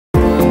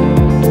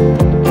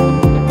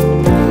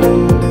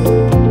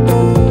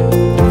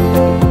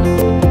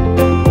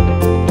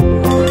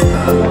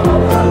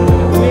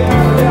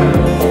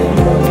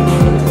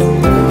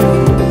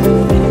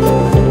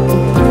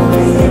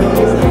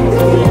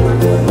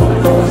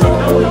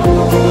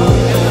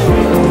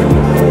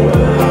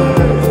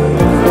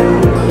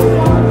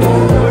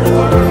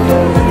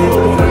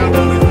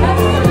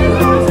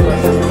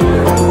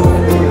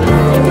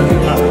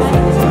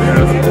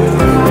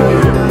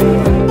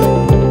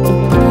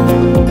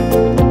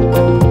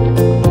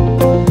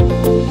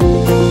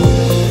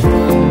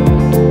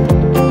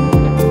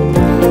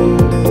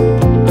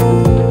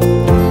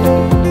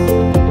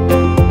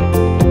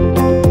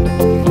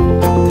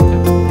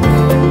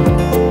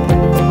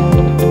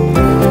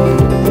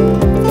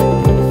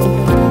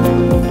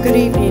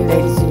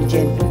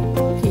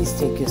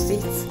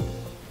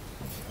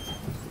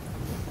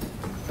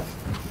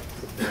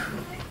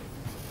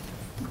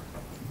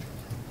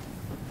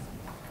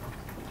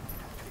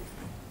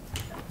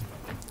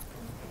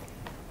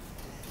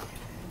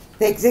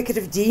The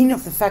Executive Dean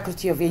of the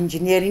Faculty of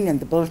Engineering and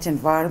the Built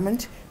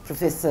Environment,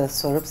 Professor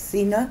Swarup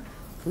Sina,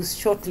 who's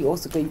shortly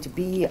also going to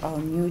be our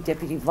new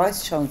Deputy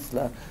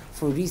Vice-Chancellor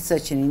for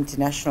Research and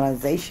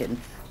Internationalization,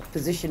 a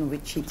position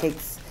which he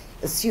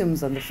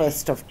assumes on the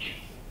 1st of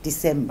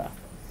December.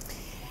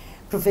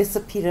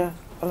 Professor Peter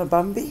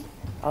Olubambi,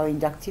 our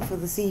inductee for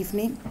this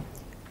evening.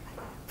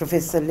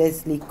 Professor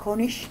Leslie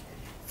Cornish,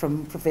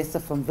 Professor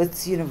from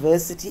Wits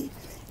University,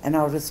 and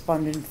our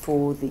respondent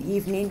for the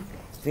evening.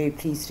 Very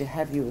pleased to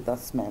have you with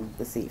us, ma'am,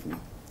 this evening.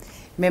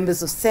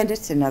 Members of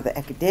Senate and other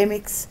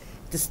academics,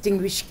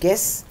 distinguished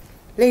guests,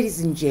 ladies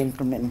and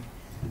gentlemen,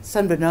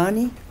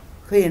 Sanbonani,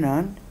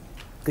 Huyanan,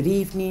 good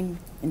evening,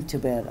 and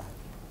Tubela.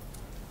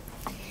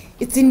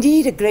 It's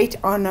indeed a great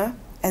honor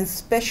and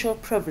special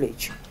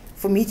privilege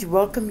for me to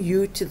welcome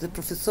you to the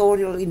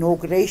Professorial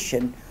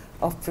Inauguration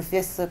of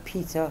Professor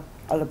Peter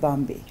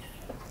Olubambi.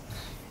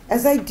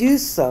 As I do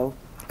so,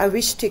 I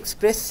wish to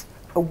express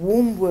a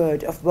warm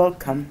word of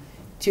welcome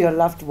to your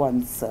loved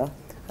ones, sir.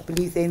 I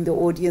believe they're in the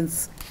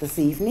audience this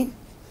evening,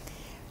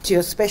 to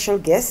your special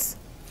guests,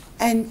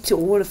 and to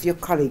all of your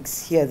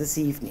colleagues here this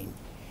evening.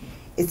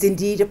 It's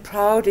indeed a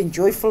proud and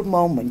joyful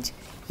moment,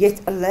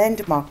 yet a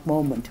landmark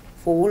moment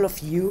for all of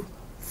you,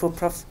 for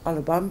Prof.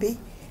 Olubambi,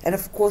 and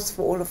of course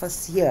for all of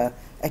us here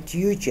at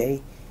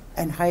UJ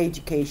and higher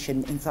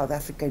education in South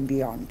Africa and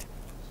beyond.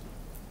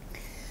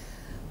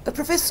 A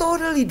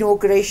professorial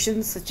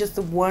inauguration such as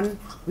the one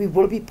we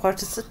will be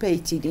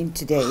participating in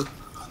today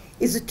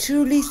is a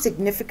truly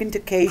significant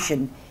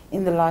occasion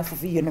in the life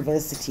of a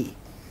university.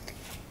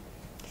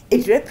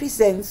 It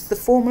represents the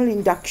formal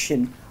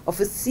induction of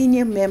a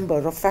senior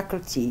member of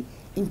faculty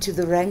into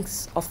the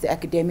ranks of the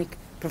academic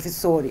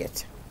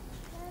professoriate.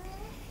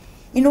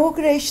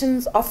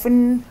 Inaugurations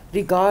often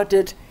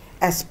regarded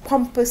as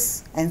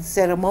pompous and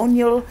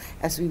ceremonial,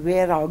 as we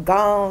wear our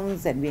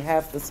gowns and we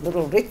have this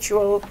little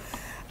ritual,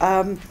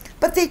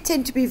 but they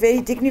tend to be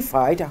very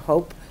dignified, I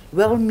hope,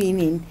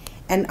 well-meaning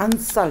and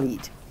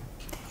unsullied.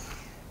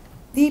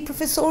 The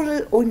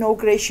professorial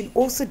inauguration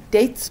also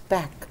dates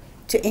back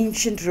to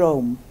ancient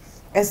Rome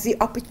as the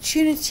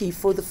opportunity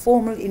for the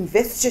formal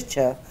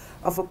investiture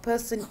of a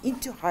person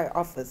into high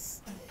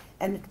office,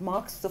 and it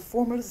marks the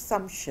formal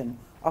assumption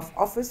of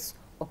office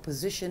or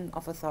position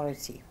of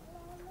authority.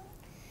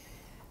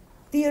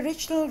 The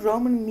original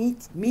Roman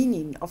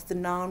meaning of the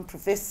noun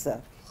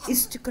professor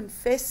is to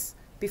confess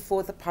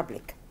before the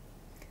public.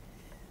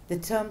 The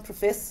term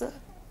professor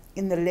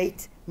in the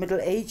late Middle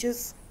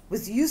Ages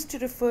was used to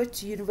refer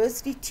to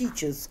university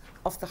teachers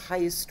of the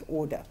highest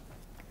order.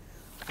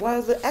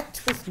 While the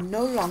act was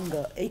no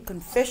longer a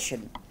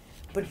confession,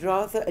 but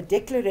rather a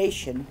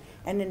declaration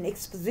and an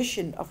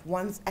exposition of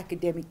one's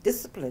academic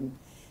discipline,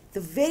 the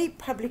very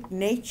public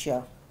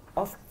nature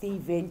of the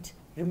event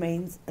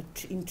remains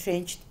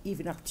entrenched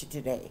even up to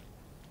today.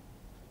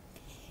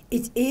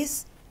 It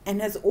is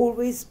and has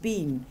always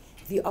been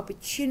the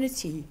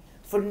opportunity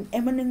for an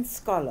eminent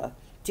scholar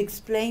to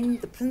explain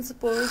the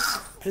principles,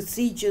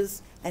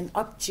 procedures, and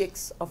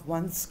objects of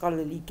one's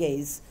scholarly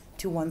gaze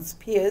to one's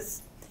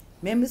peers,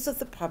 members of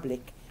the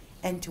public,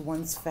 and to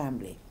one's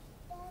family.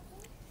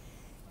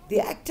 The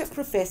act of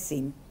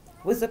professing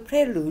was a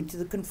prelude to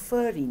the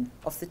conferring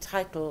of the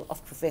title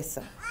of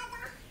professor,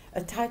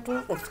 a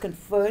title that's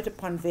conferred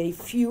upon very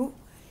few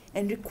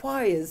and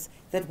requires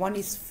that one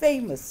is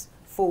famous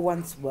for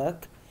one's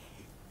work,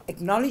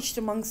 acknowledged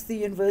amongst the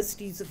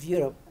universities of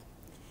Europe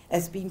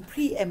as being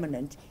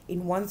preeminent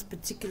in one's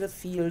particular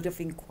field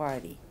of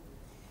inquiry.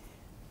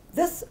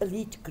 This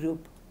elite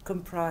group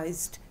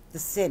comprised the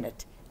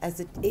Senate as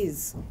it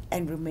is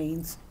and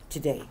remains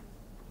today.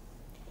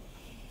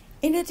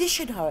 In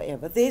addition,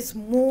 however, there's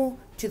more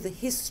to the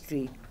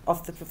history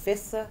of the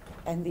professor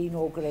and the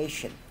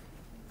inauguration.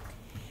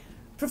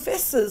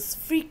 Professors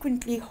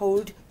frequently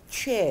hold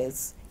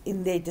chairs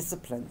in their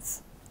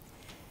disciplines.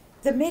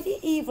 The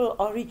medieval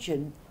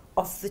origin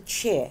of the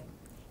chair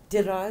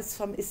derives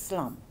from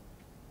Islam.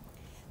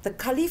 The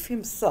Caliph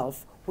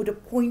himself would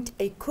appoint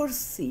a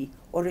kursi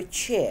or a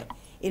chair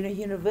in a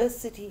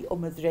university or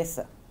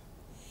madrasa.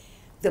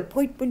 The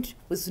appointment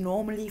was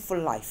normally for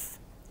life,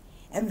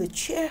 and the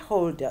chair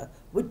holder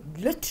would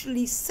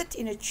literally sit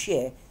in a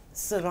chair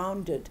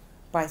surrounded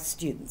by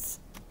students.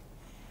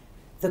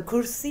 The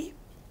kursi,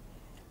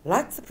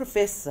 like the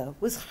professor,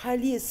 was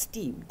highly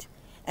esteemed,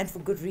 and for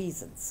good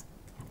reasons.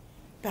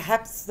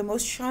 Perhaps the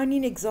most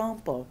shining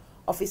example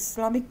of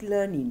Islamic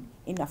learning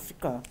in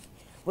Africa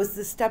was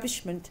the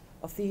establishment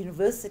of the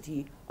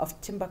University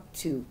of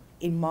Timbuktu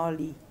in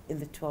Mali in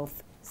the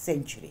 12th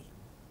century.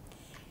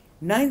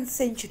 9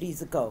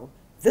 centuries ago,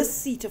 this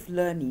seat of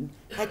learning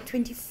had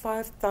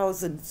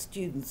 25,000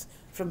 students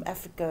from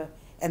Africa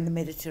and the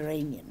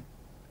Mediterranean.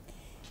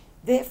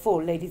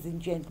 Therefore, ladies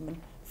and gentlemen,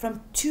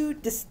 from 2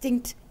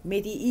 distinct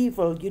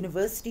medieval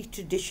university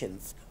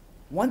traditions,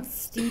 one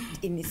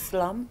steeped in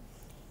Islam,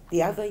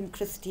 the other in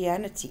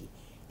Christianity,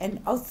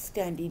 an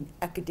outstanding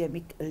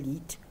academic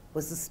elite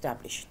was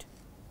established.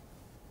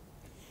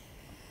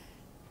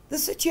 The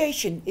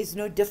situation is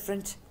no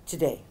different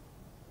today.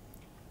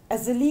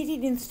 As a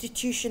leading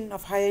institution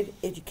of higher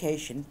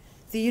education,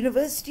 the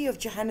University of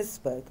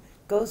Johannesburg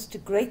goes to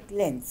great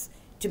lengths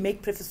to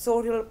make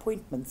professorial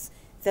appointments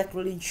that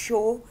will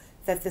ensure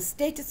that the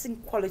status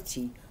and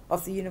quality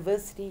of the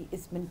university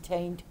is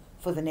maintained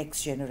for the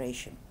next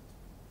generation.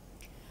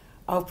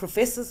 Our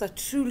professors are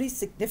truly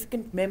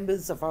significant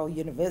members of our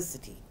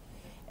university.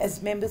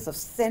 As members of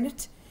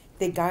Senate,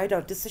 they guide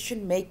our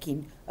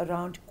decision-making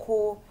around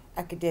core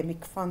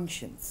academic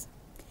functions.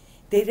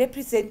 They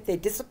represent their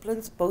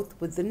disciplines both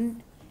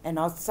within and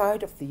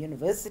outside of the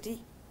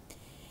university,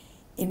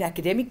 in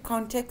academic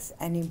contexts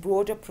and in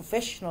broader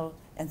professional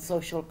and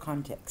social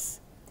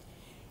contexts.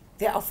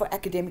 They offer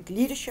academic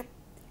leadership.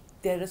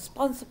 They're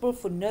responsible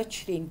for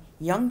nurturing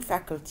young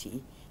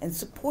faculty and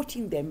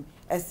supporting them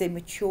as they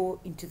mature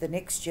into the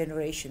next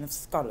generation of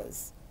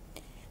scholars.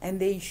 And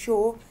they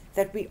ensure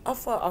that we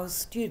offer our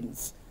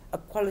students a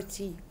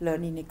quality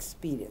learning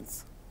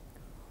experience.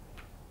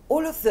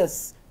 All of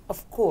this,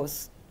 of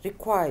course,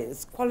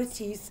 requires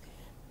qualities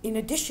in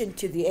addition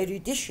to the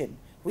erudition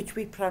which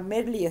we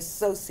primarily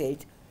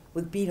associate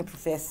with being a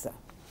professor.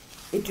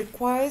 It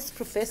requires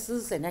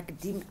professors and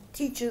academic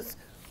teachers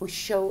who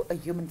show a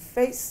human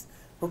face,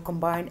 who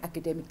combine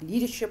academic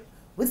leadership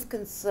with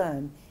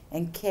concern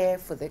and care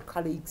for their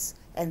colleagues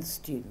and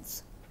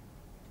students.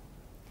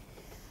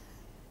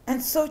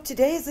 And so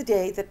today is a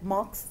day that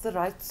marks the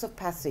rites of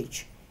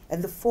passage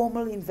and the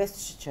formal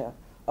investiture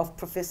of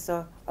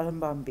Professor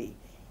Olubambi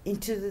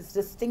into the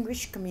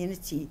distinguished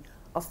community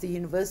of the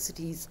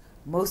university's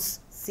most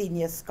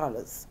senior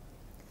scholars.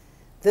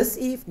 This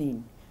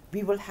evening,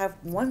 we will have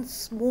one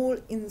small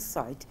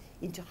insight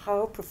into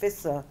how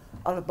Professor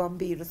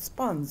Olubambi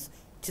responds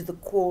to the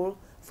call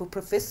for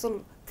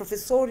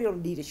professorial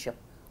leadership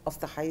of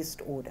the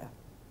highest order.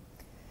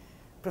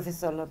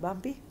 Professor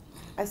Olubambi,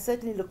 I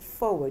certainly look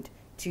forward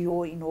to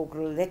your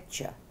inaugural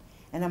lecture,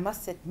 and I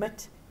must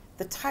admit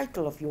the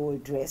title of your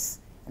address,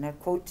 and I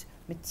quote,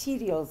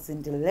 "Materials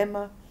in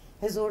Dilemma,"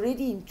 has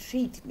already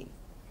intrigued me,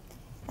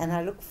 and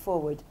I look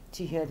forward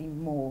to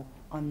hearing more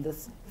on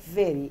this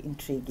very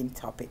intriguing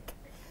topic.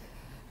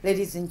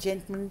 Ladies and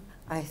gentlemen,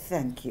 I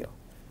thank you.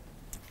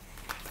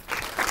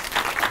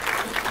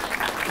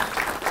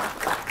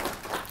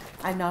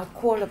 I now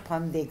call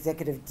upon the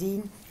Executive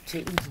Dean to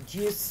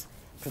introduce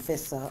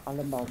Professor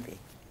Olubambi.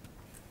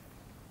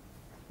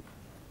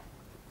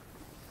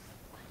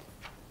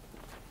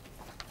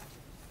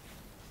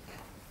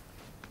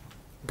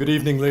 Good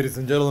evening, ladies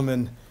and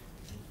gentlemen.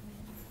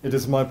 It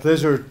is my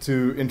pleasure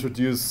to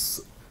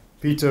introduce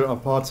Peter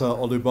Apata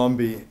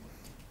Olubambi.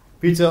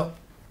 Peter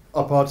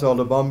Apata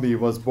Olubambi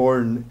was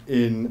born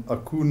in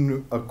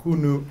Akunu,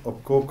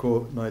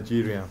 Okoko,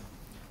 Nigeria.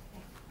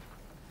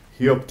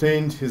 He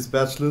obtained his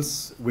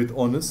bachelor's with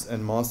honors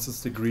and master's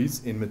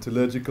degrees in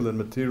metallurgical and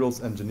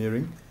materials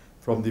engineering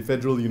from the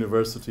Federal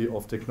University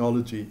of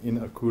Technology in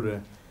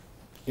Akure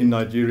in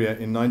Nigeria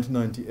in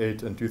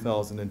 1998 and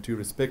 2002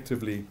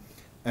 respectively,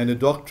 and a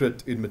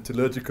doctorate in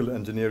metallurgical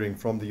engineering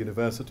from the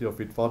University of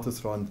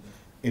Witwatersrand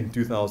in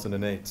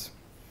 2008.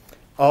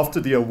 After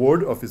the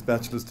award of his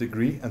bachelor's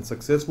degree and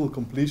successful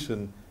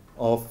completion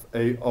of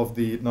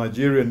the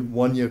Nigerian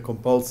one-year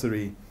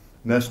compulsory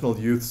National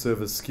Youth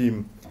Service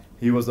Scheme,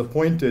 he was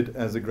appointed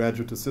as a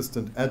graduate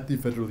assistant at the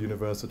Federal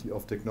University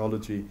of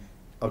Technology,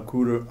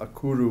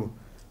 Akuru,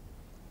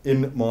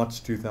 in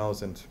March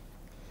 2000.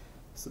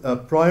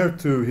 Prior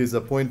to his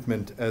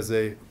appointment as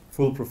a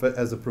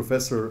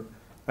professor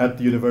at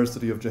the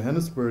University of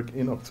Johannesburg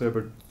in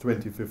October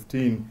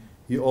 2015,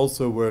 he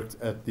also worked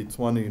at the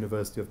Tshwane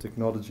University of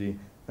Technology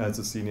as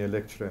a senior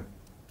lecturer.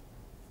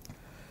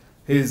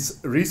 His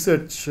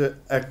research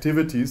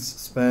activities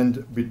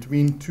spanned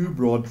between two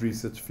broad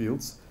research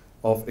fields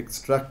of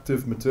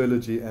extractive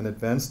metallurgy and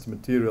advanced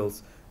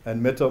materials,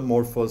 and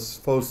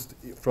metamorphosed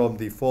from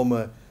the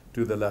former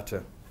to the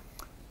latter.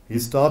 He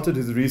started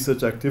his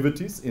research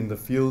activities in the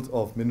field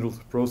of minerals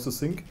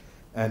processing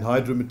and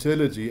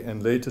hydrometallurgy,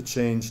 and later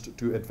changed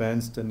to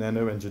advanced and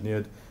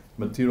nano-engineered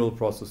material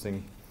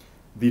processing.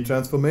 The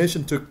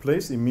transformation took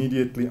place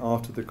immediately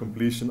after the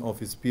completion of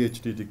his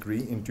PhD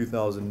degree in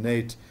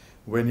 2008,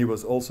 when he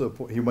was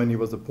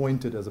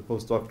appointed as a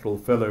postdoctoral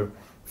fellow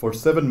for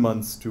 7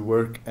 months to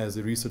work as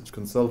a research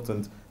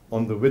consultant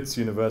on the Wits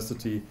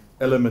University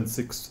Element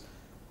 6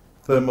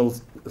 thermal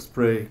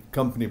spray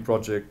company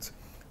project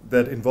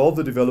that involved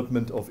the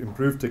development of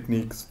improved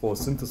techniques for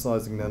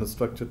synthesizing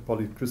nanostructured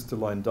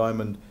polycrystalline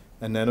diamond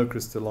and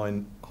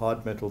nanocrystalline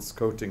hard metals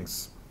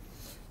coatings.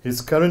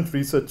 His current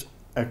research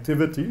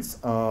activities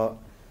are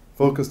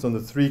focused on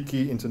the three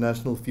key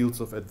international fields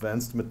of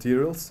advanced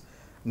materials: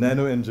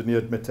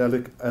 nano-engineered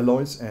metallic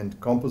alloys and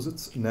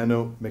composites,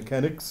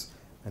 nanomechanics,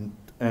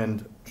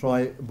 and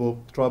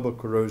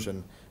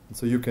tribocorrosion. And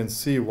so you can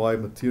see why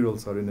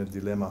materials are in a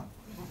dilemma.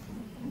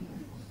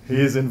 He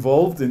is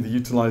involved in the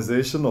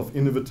utilization of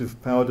innovative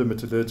powder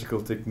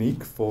metallurgical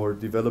technique for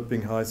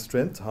developing high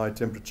strength, high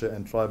temperature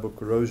and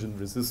tribocorrosion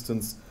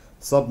resistance,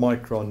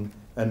 submicron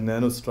and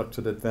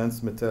nanostructured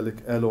advanced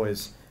metallic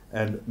alloys,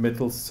 and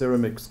metal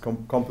ceramics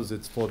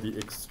composites for the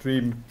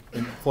extreme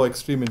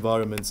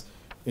environments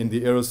in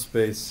the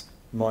aerospace,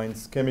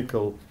 mines,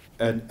 chemical,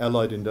 and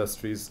allied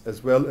industries,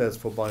 as well as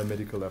for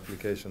biomedical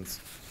applications.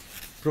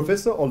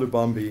 Professor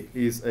Olubambi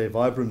is a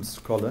vibrant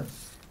scholar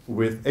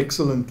with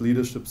excellent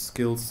leadership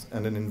skills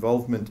and an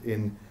involvement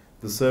in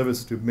the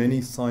service to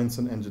many science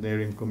and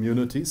engineering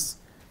communities.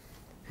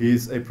 He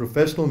is a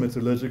professional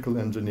metallurgical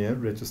engineer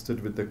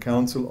registered with the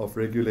Council of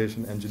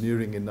Regulation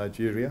Engineering in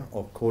Nigeria,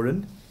 or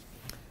COREN.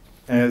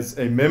 As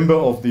a member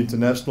of the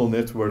International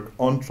Network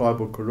on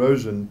Tribal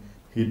Corrosion,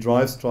 he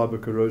drives tribal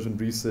corrosion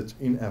research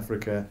in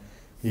Africa.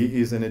 He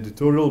is an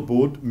editorial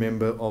board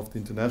member of the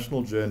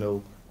International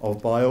Journal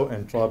of Bio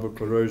and Tribal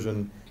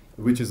Corrosion,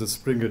 which is a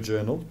Springer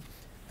journal,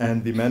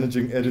 and the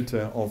managing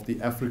editor of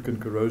the African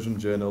Corrosion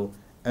Journal,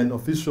 an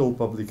official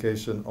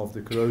publication of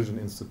the Corrosion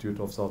Institute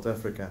of South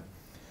Africa.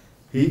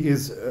 He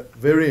is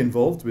very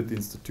involved with the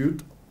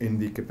Institute in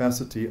the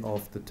capacity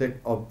of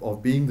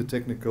being the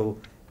technical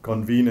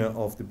convener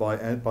of the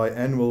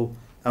biannual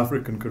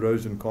African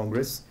Corrosion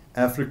Congress,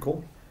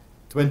 AFRICOR,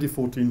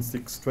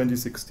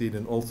 2014-2016,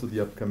 and also the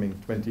upcoming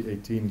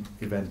 2018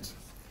 event.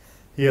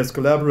 He has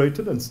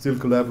collaborated and still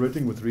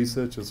collaborating with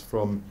researchers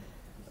from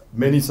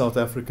many South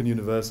African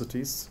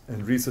universities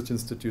and research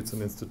institutes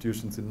and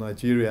institutions in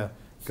Nigeria,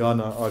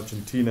 Ghana,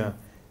 Argentina,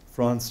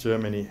 France,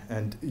 Germany,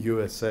 and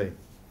USA.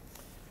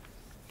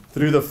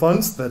 Through the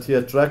funds that he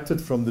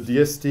attracted from the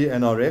DST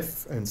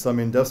NRF and some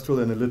industrial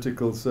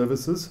analytical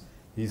services,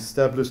 he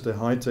established a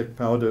high-tech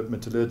powder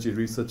metallurgy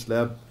research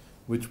lab,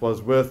 which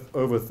was worth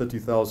over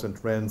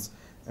 30,000 rands,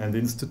 and the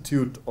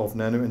Institute of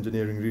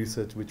Nanoengineering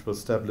Research, which was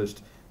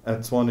established at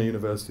Tswana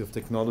University of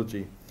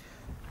Technology.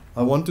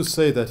 I want to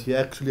say that he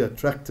actually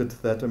attracted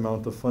that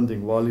amount of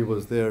funding while he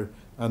was there,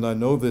 and I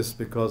know this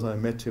because I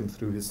met him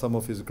through some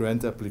of his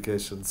grant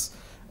applications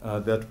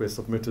that were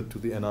submitted to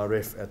the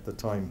NRF at the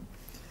time.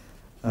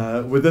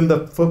 Within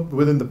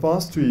the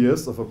past 2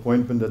 years of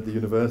appointment at the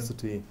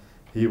university,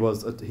 he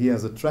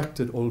has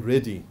attracted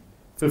already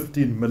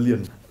 15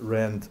 million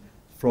rand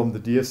from the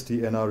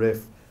DST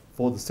NRF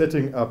for the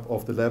setting up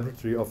of the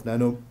Laboratory of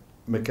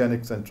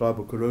Nanomechanics and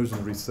Tribal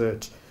Corrosion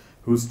Research,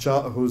 whose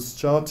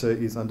charter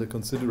is under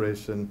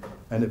consideration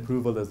and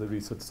approval as a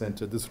research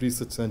center. This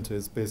research center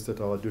is based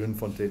at our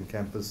Durenfontein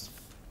campus.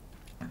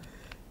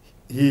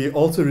 He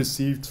also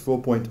received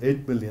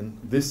 4.8 million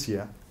this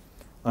year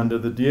under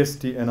the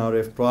DST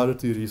NRF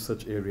Priority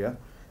Research Area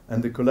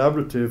and the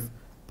collaborative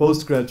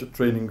postgraduate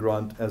training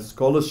grant as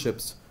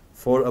scholarships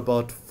for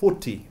about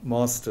 40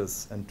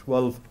 masters and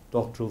 12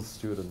 doctoral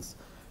students.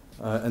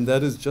 And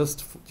that is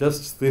just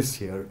this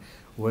year.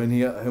 When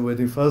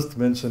he first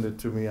mentioned it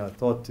to me, I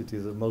thought it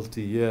is a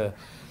multi-year.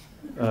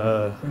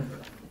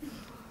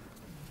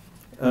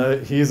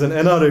 He is an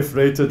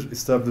NRF-rated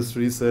established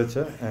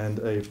researcher and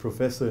a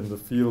professor in the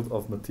field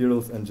of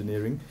materials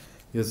engineering.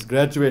 He has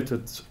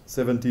graduated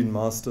 17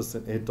 masters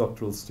and 8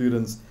 doctoral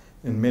students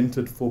and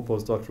mentored 4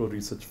 postdoctoral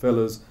research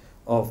fellows,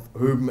 of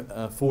whom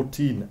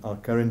 14 are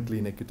currently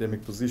in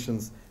academic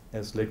positions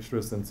as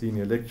lecturers and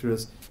senior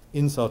lecturers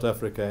in South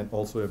Africa and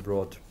also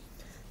abroad.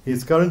 He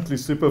is currently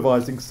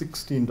supervising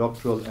 16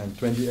 doctoral and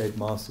 28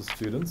 master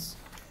students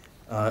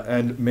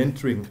and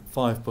mentoring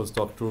 5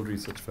 postdoctoral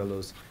research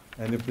fellows.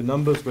 And if the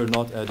numbers were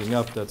not adding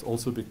up, that's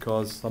also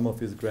because some of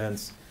his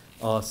grants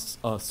are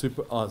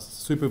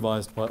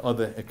supervised by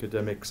other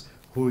academics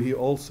who he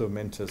also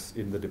mentors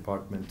in the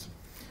department.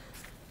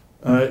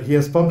 He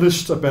has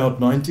published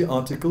about 90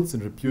 articles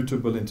in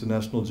reputable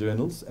international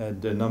journals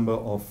and a number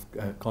of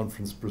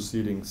conference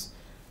proceedings.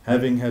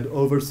 Having had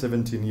over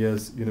 17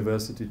 years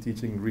university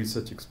teaching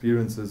research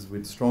experiences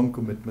with strong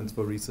commitments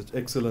for research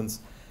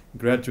excellence,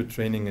 graduate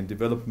training and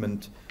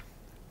development,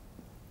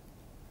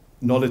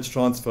 knowledge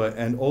transfer,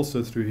 and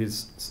also through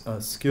his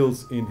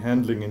skills in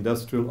handling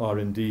industrial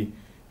R&D,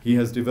 he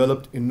has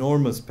developed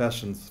enormous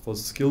passions for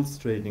skills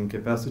training,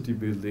 capacity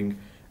building,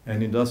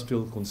 and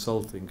industrial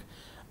consulting.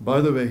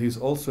 By the way, he's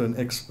also an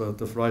expert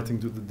of writing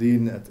to the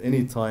dean at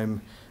any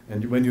time,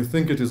 and when you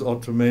think it is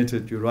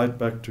automated, you write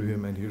back to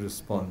him and he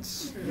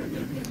responds.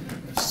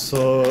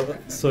 So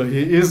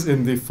he is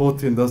in the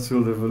 4th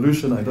Industrial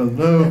Revolution, I don't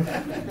know,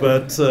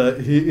 but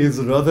he is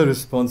rather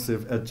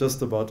responsive at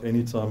just about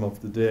any time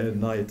of the day and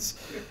night.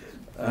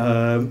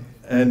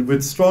 And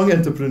with strong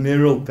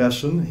entrepreneurial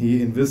passion,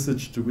 he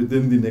envisaged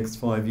within the next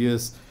 5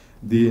 years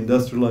the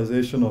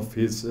industrialization of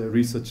his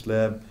research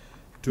lab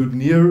to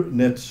near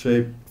net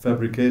shape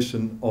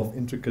fabrication of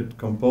intricate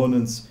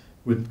components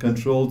with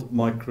controlled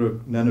micro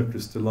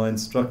nanocrystalline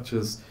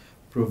structures,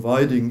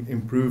 providing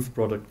improved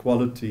product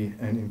quality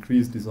and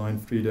increased design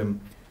freedom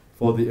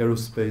for the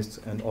aerospace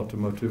and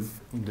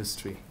automotive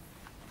industry.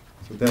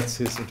 So that's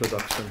his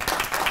introduction.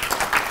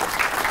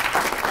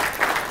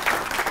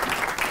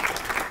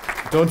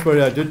 Don't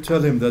worry, I did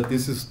tell him that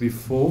this is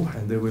before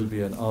and there will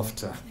be an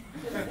after.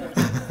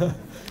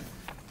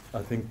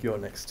 I think you're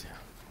next here.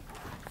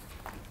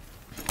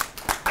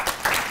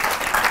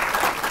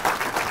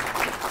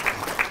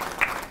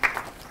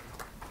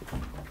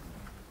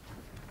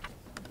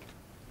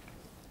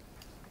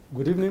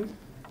 Good evening.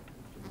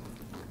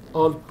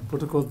 all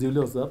protocols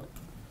duly observed.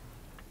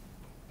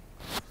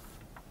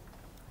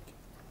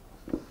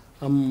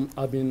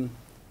 I've been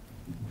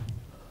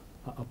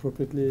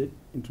appropriately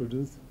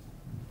introduced,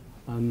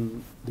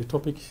 and the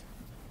topic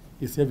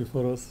is here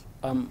before us.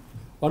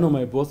 One of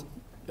my boss,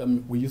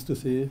 we used to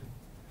say,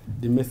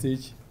 the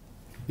message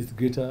is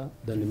greater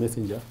than the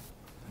messenger.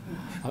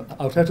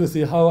 I'll try to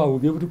see how I will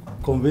be able to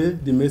convey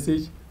the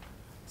message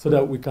so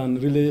that we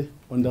can really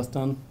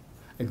understand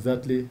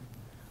exactly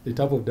the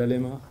type of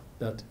dilemma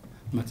that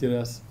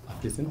materials are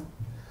facing.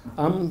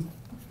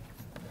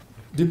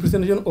 The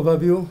presentation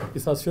overview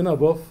is as shown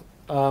above.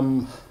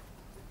 By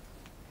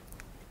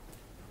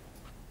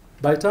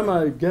the time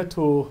I get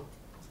to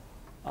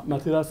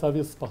material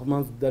service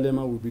performance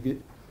dilemma, we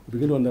begin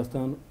to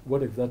understand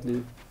what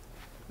exactly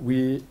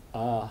we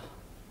are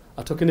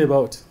talking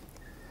about.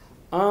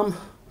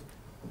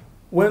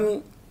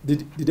 When the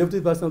Deputy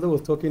Vice Chancellor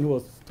was talking, he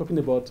was talking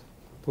about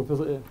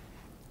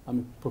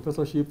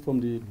professorship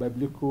from the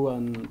biblical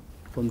and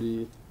from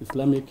the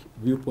Islamic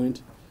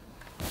viewpoint.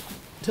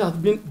 There has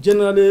been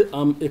generally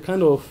a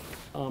kind of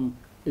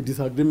a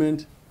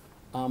disagreement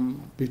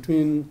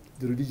between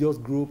the religious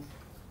group,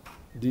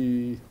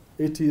 the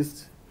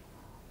atheists,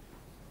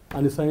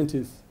 and the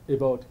scientists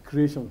about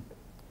creation.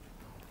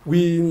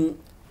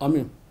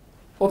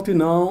 Up to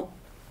now,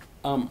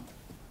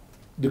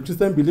 the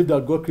Christians believe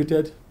that God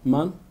created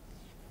man.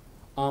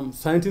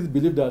 Scientists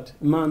believe that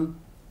man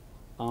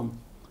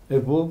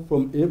evolved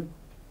from ape.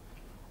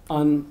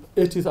 And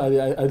atheists, I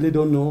really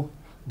don't know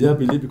their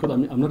belief because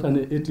I'm not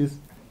an atheist,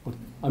 but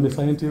I'm a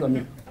scientist,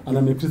 and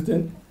I'm a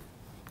Christian.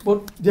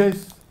 But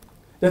there's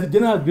a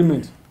general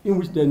agreement in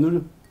which there is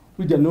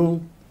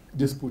no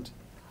dispute,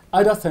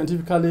 either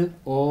scientifically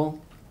or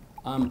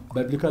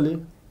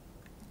biblically.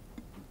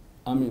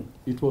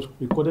 It was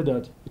recorded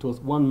that it was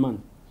one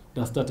man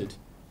that started.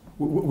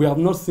 We have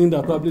not seen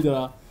that probably there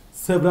are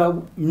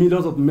several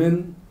millions of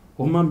men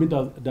or human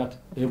beings that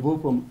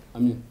evolved from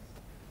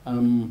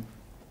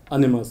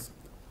animals.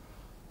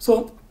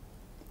 So,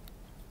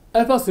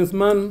 ever since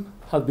man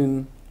has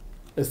been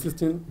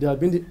existing, there has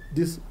been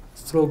this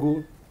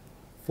struggle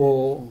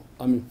for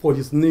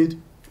his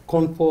need,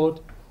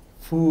 comfort,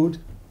 food,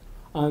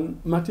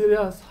 and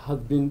materials has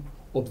been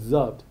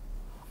observed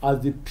as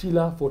the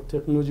pillar for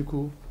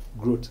technological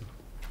growth.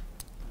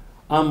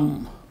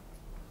 Man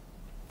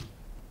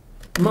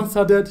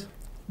started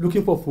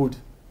looking for food,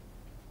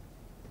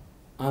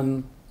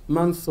 and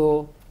man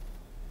saw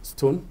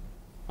stone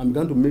and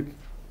began to make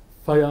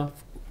fire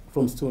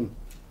from stone.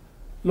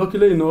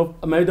 Luckily enough,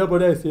 my elder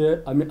brother is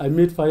here. I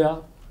made fire.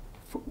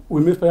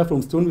 We made fire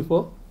from stone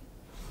before.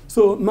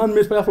 So man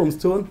made fire from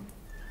stone.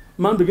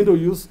 Man began to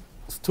use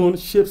stone,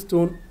 shape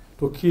stone,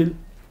 to kill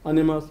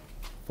animals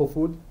for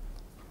food.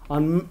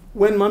 And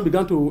when man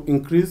began to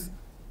increase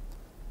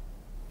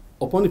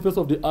upon the face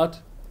of the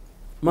earth,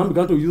 man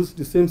began to use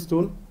the same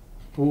stone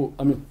to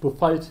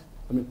fight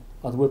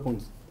as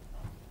weapons.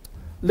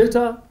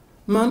 Later,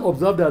 man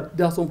observed that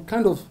there are some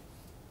kind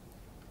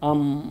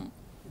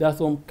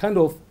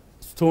of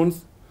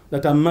stones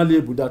that are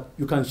malleable that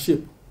you can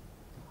shape,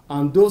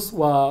 and those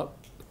were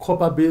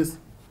copper-based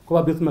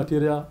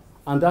material,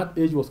 and that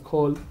age was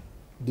called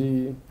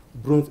the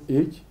Bronze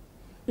Age,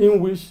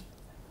 in which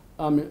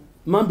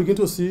man began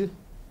to see,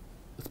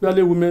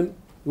 especially women,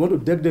 you want to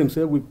deck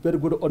themselves with very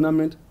good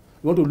ornament,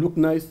 you want to look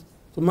nice,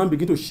 so man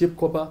began to shape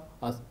copper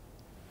as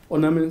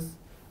ornaments.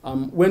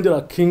 When there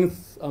are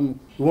kings, you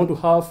want to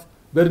have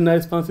very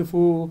nice,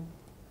 fanciful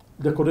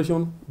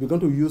decoration, we began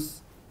to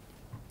use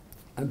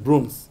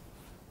bronze.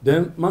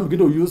 Then man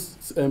began to use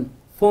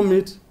form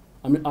it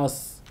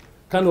as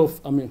kind of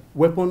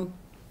weapon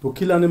to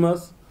kill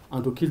animals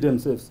and to kill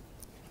themselves.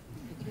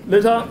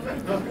 Later,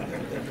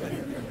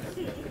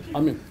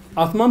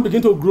 as man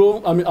begin to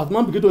grow, as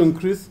man begin to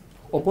increase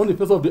upon the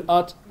face of the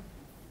earth,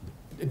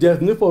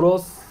 there's need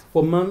for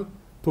man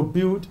to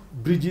build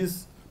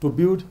bridges, to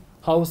build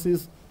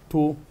houses,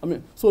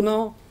 so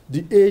now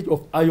the age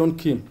of iron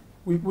came.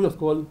 We just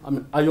call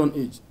Iron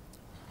Age.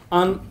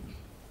 And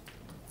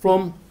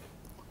from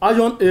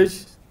Iron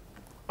Age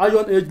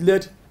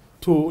led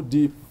to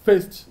the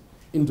first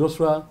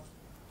industrial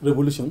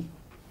revolution,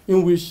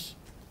 in which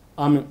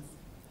man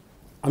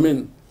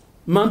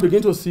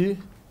began to see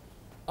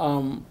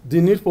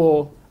the need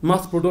for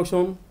mass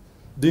production,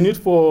 the need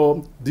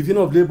for division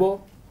of labor,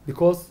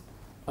 because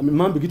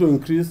man began to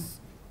increase,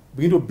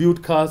 begin to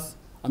build cars,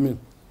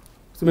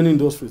 so many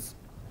industries.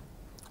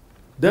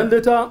 Then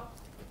later,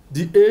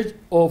 the age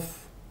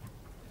of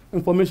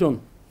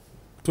information.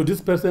 To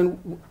this person,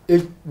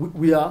 age,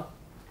 we are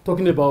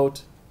talking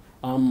about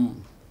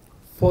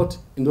fourth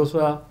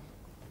industrial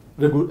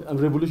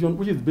revolution,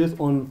 which is based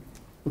on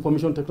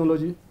information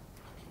technology.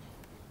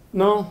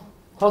 Now,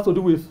 has to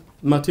do with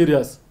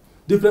materials.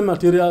 Different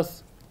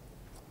materials,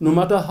 no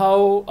matter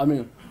how,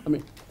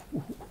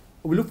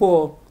 we look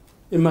for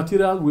a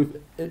material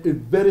with a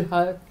very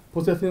high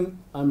processing,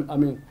 a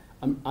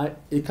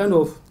kind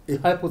of a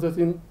high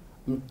processing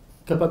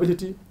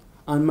capability,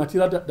 and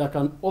material that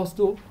can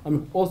also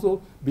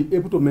be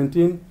able to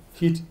maintain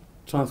heat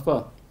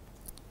transfer.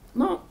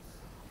 Now,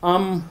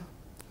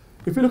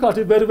 if you look at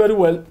it very, very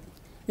well,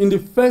 in the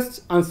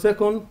first and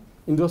second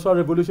industrial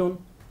revolution,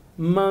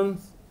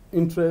 man's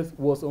interest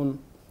was on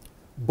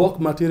bulk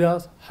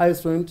materials, high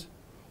strength,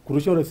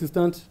 corrosion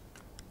resistant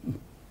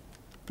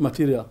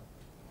material.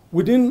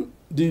 Within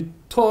the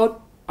third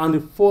and the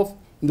fourth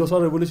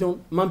industrial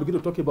revolution, man began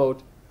to talk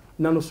about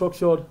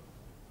nanostructured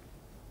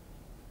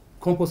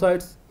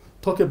composites,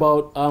 talk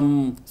about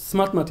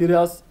smart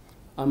materials,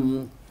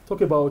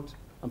 talk about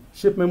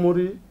shape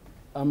memory,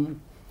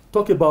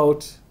 talk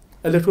about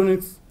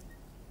electronics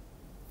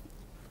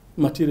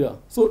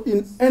material. So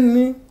in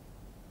any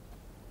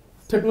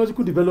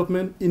technological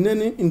development, in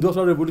any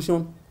industrial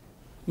revolution,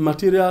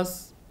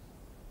 materials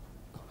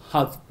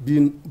have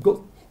been,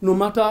 no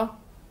matter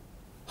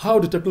how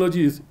the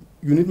technology is,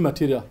 you need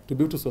material to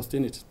be able to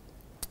sustain it.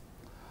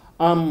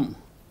 When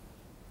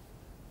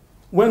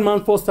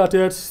man first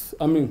started,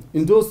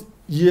 in those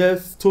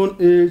years, Stone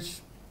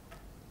Age,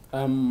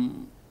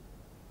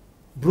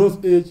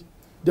 Bronze Age,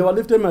 there were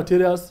lifted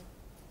materials,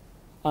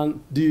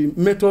 and the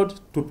method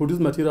to produce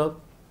material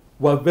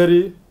were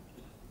very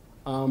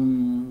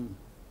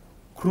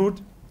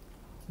crude.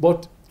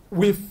 But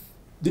with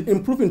the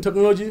improving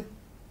technology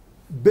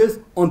based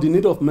on the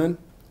need of man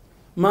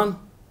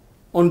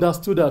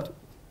understood that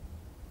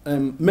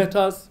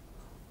metals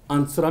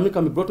and ceramic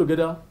can be brought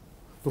together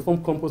to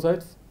form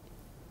composites.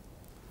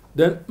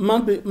 Then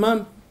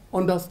man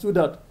understood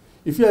that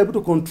if you are able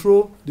to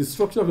control the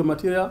structure of the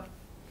material,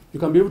 you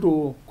can be able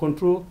to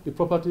control the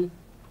property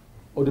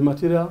of the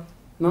material.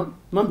 Now,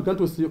 man began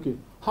to say, okay,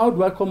 how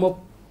do I come up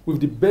with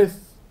the best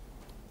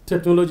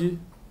technology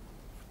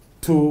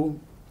to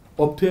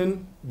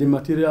obtain the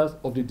materials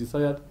of the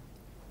desired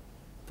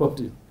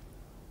property?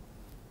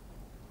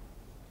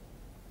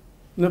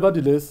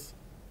 Nevertheless,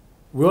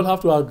 we all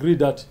have to agree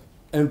that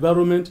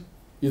environment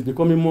is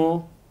becoming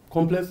more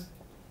complex.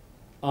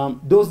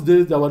 Those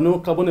days, there was no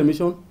carbon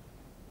emission.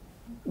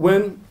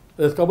 When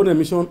there's carbon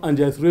emission and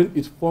there's rain,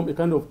 it forms a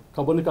kind of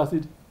carbonic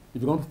acid.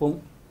 If you want to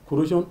form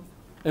corrosion,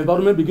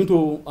 environment begin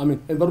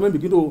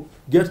to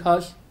get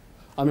harsh.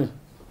 I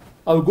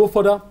will go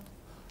further.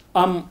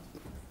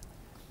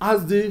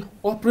 As the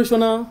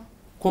operational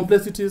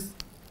complexities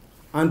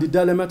and the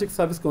dilemmatic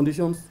service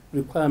conditions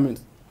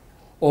requirements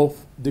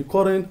of the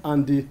current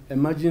and the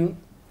emerging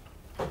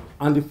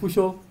and the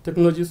future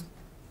technologies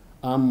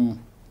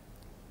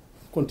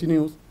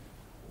continues,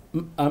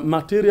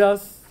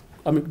 materials,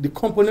 the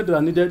components that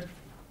are needed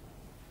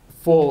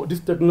for this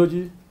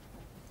technology,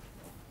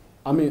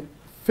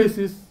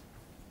 faces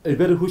a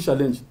very huge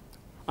challenge,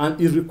 and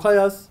it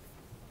requires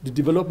the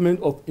development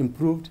of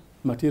improved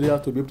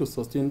materials to be able to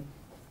sustain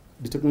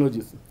the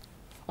technologies.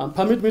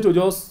 Permit me to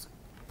just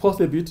pause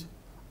a bit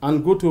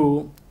and go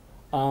to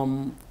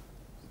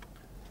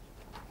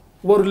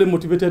what really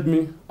motivated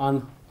me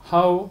and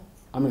how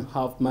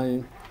have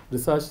my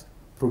research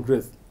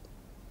progressed.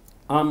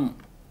 I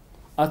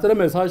started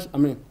my research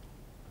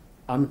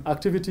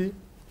activity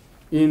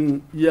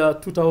in year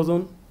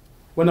 2000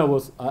 when I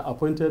was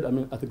appointed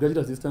as a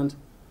graduate assistant.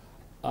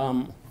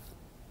 I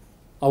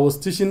was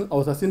teaching, I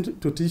was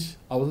assigned to teach,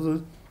 I was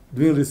also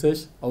doing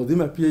research, I was doing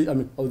my PhD, I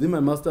was doing my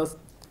master's.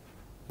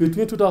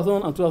 Between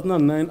 2000 and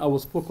 2009, I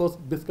was focused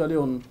basically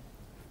on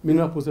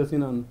mineral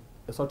processing and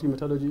extractive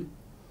metallurgy.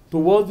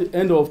 Towards the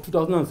end of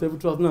 2007,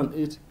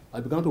 2008, I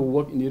began to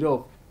work in the area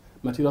of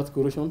materials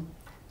corrosion.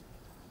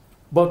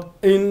 But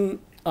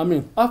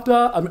after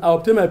I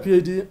obtained my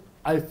PhD,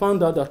 I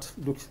found out that,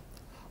 look,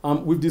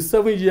 with the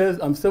 7 years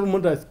and 7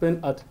 months I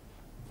spent at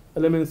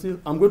LMNC,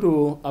 I'm going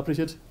to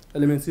appreciate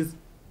LMNCs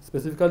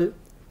specifically.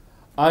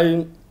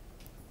 I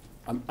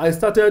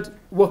started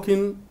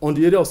working on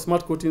the area of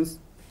smart coatings,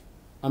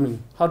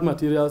 hard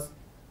materials,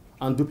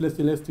 and duplex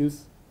stainless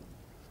steels.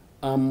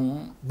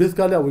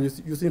 Basically, I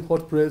was using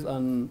hot press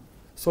and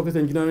surface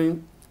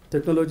engineering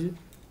technology.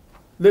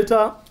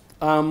 Later,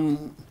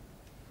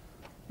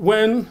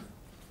 when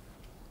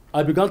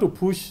I began to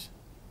push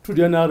through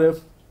the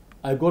NRF,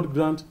 I got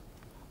grant.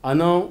 I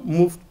now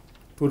moved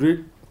to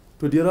the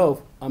area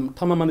of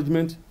thermal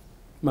management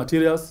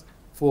materials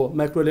for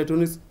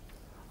microelectronics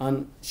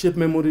and shape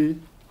memory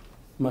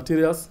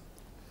materials.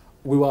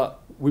 We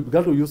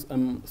began to use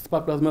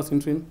spark plasma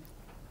sintering.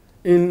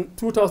 In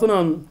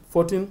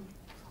 2014,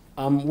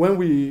 when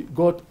we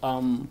got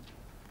a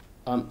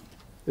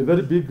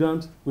very big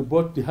grant, we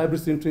bought the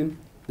hybrid sintering.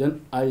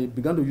 Then I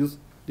began to use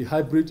the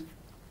hybrid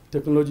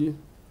technology,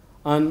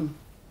 and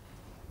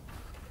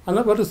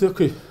I got to say,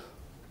 okay.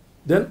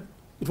 Then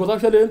it was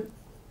actually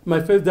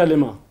my first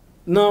dilemma.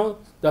 Now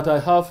that I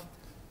have,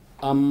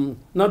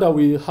 now that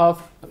we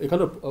have a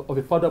kind of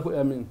a powder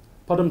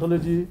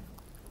metallurgy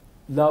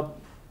lab,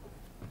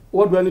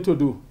 what do I need to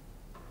do?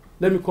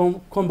 Let me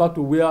come back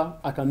to where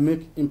I can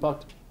make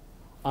impact.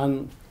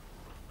 And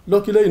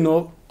luckily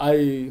enough,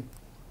 I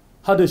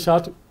had a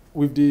chat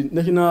with the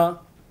National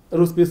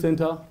Aerospace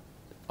Center.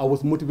 I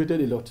was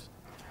motivated a lot,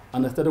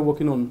 and I started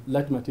working on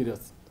light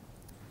materials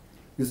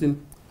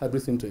using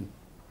hybrid sintering.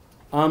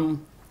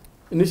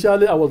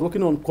 Initially, I was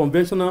working on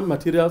conventional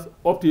materials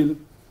up till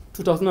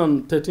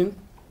 2013.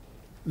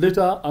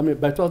 later,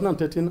 by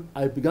 2013,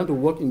 I began to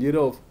work in the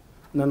area of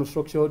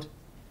nanostructured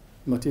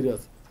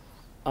materials.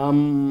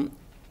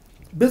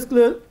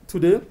 Basically,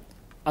 today,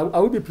 I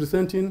will be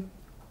presenting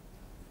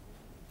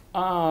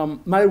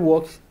my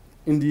work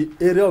in the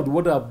area of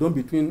what I've done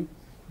between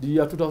the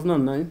year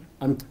 2009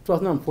 and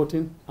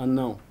 2014 and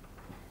now.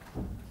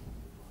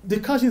 The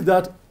catch is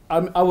that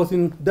I was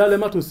in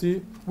dilemma to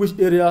see which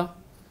area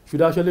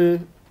should I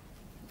actually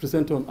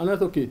present on. And I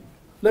thought, okay,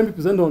 let me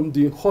present on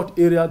the hot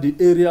area, the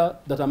area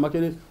that I'm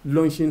actually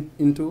launching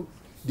into,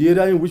 the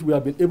area in which we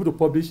have been able to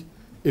publish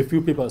a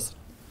few papers.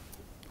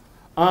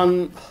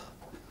 And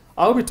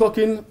I'll be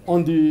talking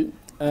on the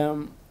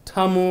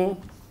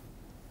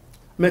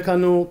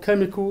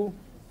thermo-mechanochemical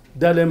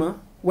dilemma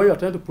when you are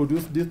trying to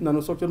produce these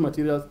nanostructured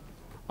materials,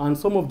 and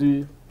some of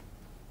the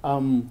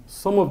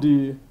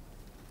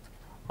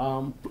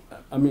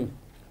the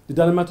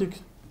dilemmatic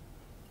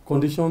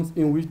conditions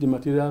in which the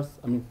materials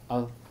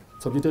are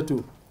subjected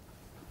to.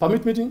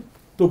 Permit me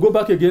to go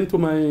back again to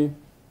my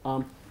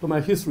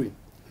history.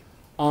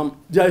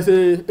 There is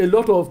a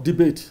lot of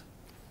debate,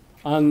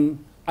 and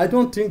I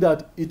don't think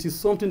that it is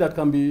something that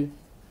can be,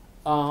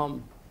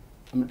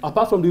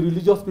 apart from the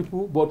religious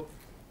people, but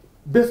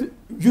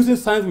using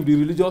science with the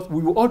religious,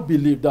 we will all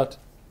believe that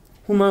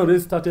human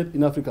race started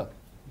in Africa.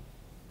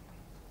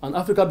 And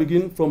Africa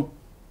began from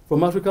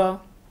Africa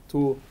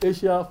to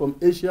Asia, from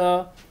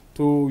Asia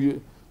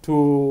to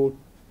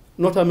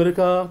North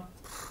America,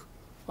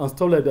 and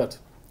stuff like that.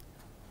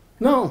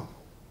 Now,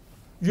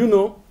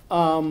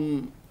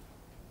 some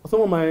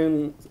of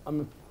my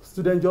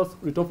students just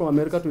returned from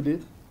America today,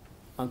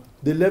 and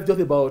they left just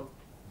about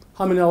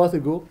how many hours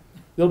ago?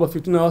 Just about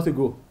 15 hours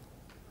ago.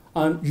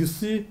 And you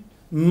see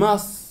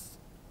mass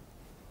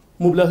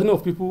mobilization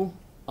of people.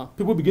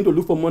 People begin to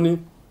look for money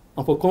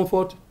and for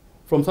comfort.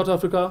 From South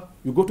Africa,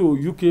 you go to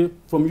UK.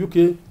 From UK,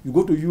 you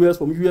go to US.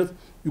 From US,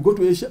 you go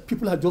to Asia.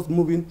 People are just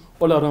moving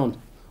all around.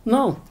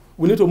 Now,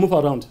 we need to move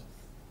around.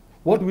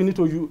 What do we need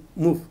to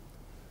move?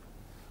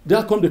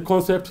 There comes the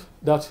concept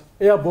that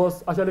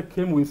Airbus actually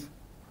came with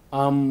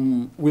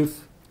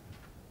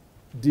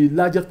the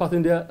largest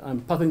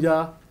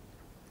passenger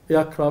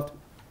aircraft,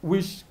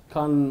 which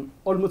can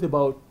almost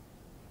about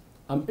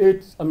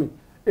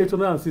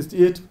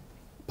 868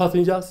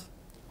 passengers.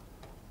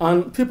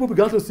 And people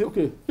began to say,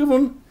 okay,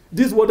 even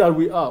this world that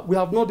we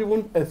have not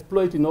even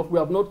exploited enough. We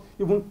have not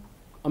even,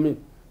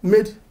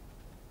 made,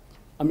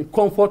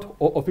 comfort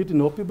of it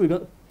enough.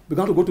 People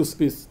began to go to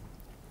space,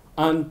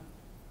 and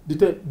the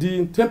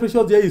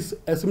temperature there is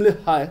extremely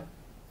high,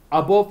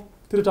 above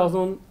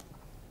 3,000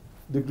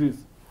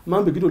 degrees.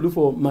 Man began to look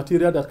for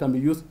material that can be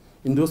used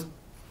in those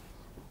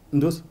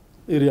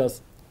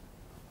areas.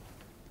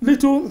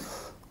 Little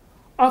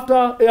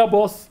after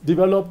Airbus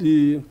developed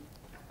the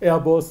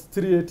Airbus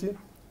 380,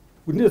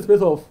 within the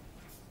space of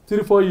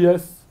 3-4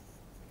 years,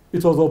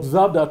 it was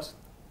observed that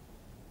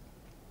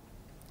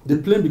the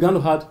plane began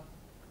to have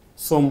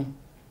some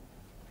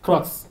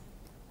cracks.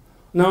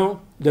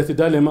 Now, there's a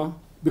dilemma,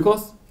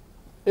 because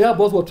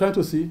Airbus was trying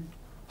to see,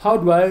 how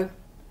do I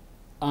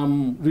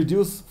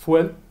reduce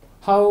fuel?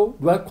 How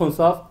do I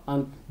conserve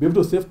and be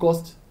able to save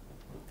cost?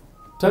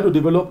 Try to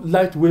develop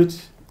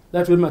lightweight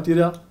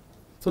material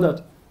so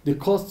that the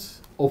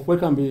cost of fuel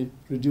can be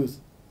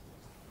reduced.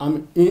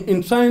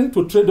 In trying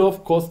to trade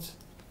off cost,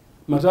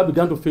 material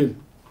began to fail.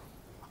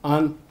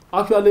 And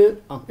actually,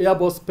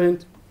 Airbus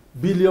spent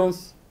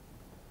billions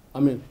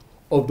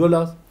of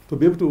dollars to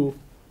be able to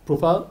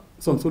provide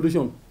some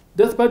solution.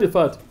 Despite the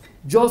fact,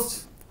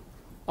 just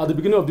at the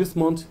beginning of this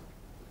month,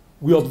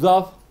 we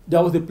observed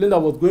there was a plane that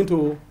was going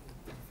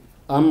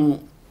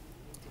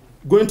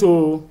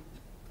to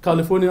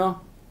California,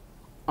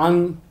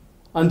 and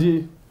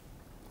the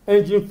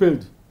engine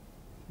failed,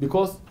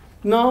 because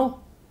now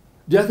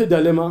there's a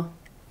dilemma.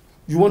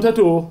 You wanted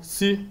to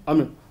see,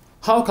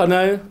 how can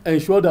I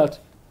ensure that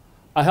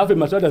I have a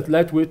material that's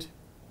lightweight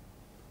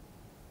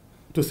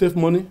to save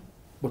money,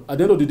 but at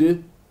the end of the day,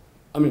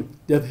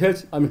 there's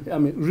health,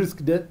 risk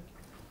there.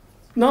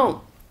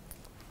 Now,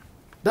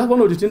 that's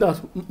one of the things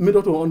that made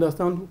us to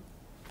understand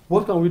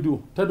what can we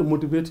do, try to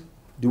motivate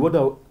the work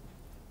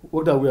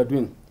that we are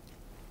doing.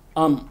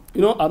 I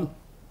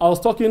was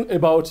talking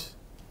about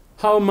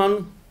how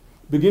man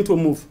begin to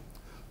move.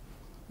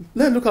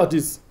 Let's look at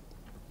this.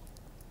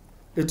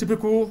 A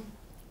typical,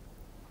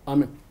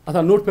 as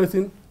an old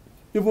person,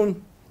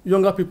 even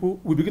younger people,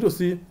 we begin to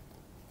see,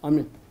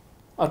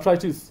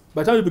 arthritis.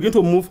 By the time you begin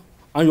to move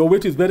and your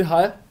weight is very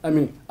high,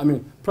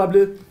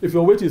 probably if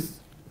your weight is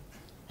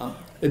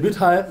a bit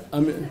high,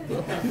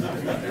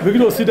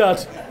 begin to see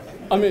that,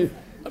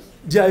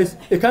 there is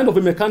a kind of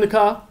a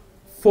mechanical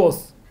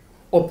force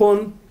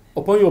upon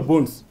your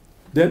bones.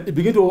 Then it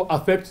begins to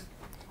affect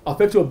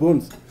your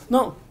bones.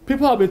 Now,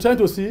 people have been trying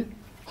to see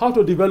how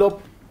to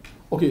develop,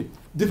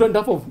 different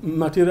type of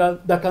material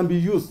that can be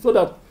used so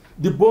that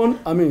the bone,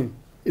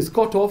 is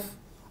cut off,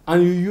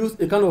 and you use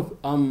a kind of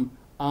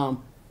a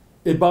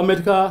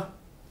biomedical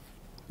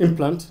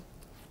implant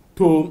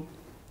to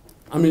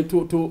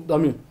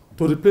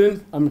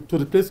replace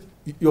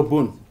your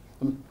bone.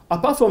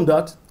 Apart from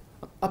that,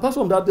 apart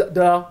from that,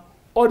 there are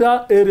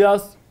other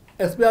areas,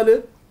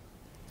 especially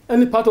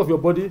any part of your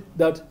body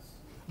that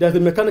there's a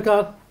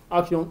mechanical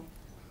action.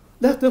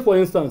 Let's take, for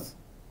instance,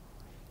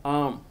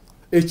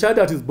 a child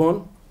that is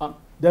born.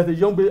 There's a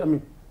young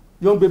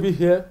baby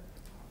here.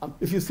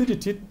 If you see the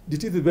teeth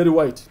is very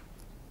white.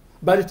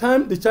 By the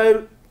time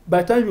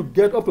you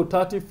get up to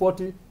 30,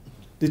 40,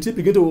 the teeth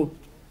begin to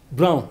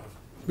brown.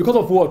 Because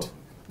of what?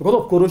 Because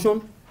of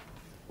corrosion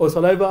or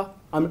saliva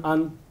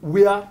and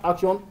wear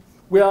action,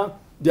 where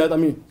they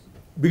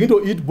begin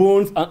to eat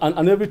bones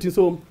and everything.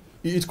 So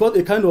it's called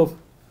a kind of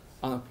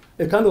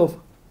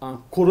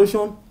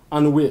corrosion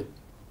and wear.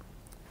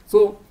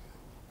 So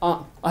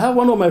I have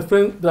one of my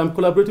friends that I'm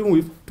collaborating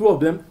with, two of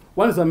them.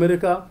 One is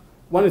America,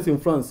 one is in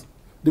France.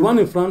 The one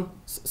in France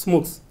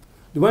smokes.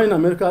 The one in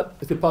America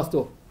is a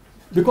pastor.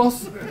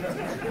 Because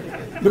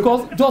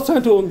just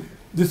trying to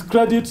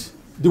discredit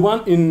the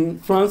one in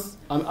France,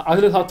 I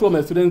actually have two of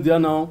my students there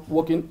now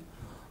working.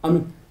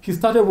 He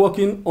started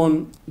working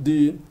on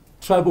the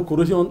tribal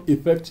corrosion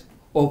effect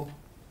of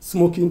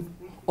smoking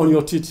on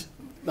your teeth.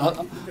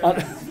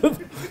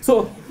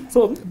 So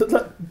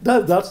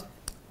that's that.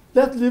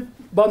 Let's leave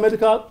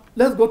biomedical.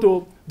 Let's go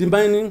to the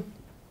mining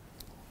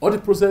or the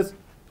process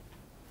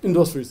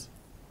industries.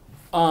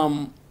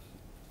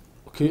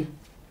 Okay,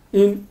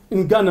 in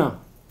Ghana,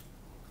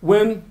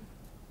 when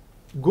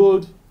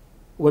gold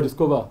was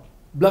discovered,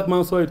 black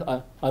man saw it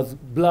as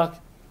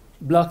black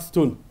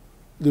stone.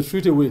 They threw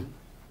it away.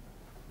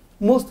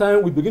 Most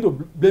time we begin to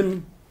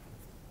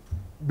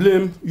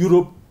blame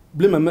Europe,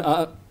 blame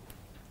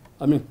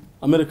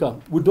America.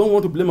 We don't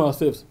want to blame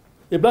ourselves.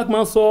 A black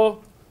man saw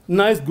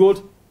nice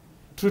gold,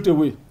 threw it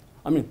away.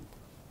 An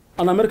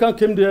American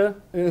came there,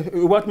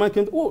 a white man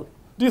came, oh,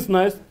 this is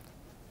nice.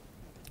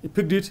 He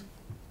picked it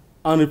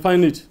and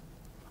refined it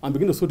and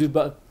began to sell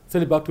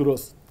it back to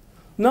us.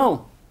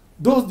 Now,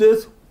 those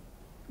days,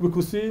 we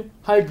could see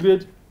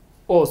high-grade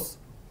ores.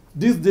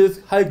 These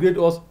days, high-grade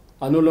ores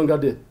are no longer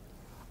there.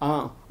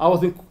 I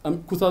was in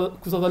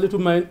Kusasa Little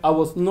Mine. I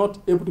was not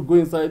able to go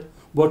inside,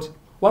 but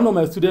one of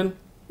my students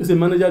is a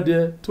manager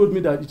there, told me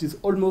that it is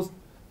almost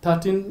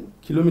 13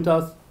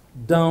 kilometers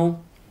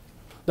down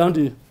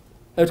the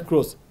earth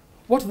cross.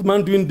 What is the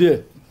man doing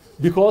there?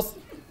 Because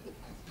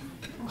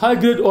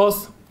high-grade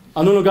ores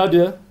are no longer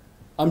there,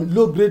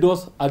 low-grade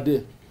ores are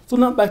there. So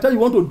now, by the time you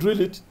want to drill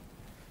it,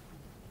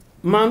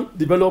 man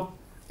developed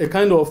a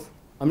kind of,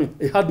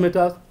 a hard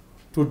metal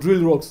to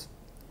drill rocks.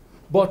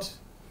 But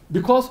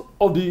because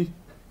of the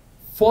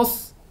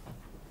force,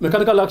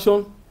 mechanical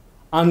action,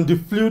 and the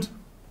fluid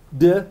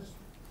there,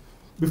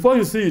 before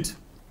you see it,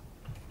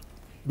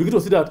 begin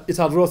to see that it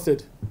has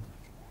rusted,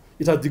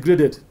 it has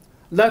degraded.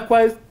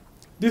 Likewise,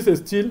 this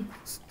is a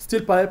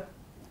steel pipe,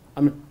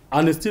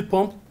 and a steel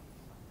pump.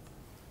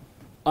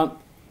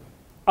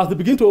 As they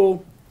begin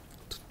to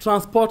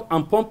transport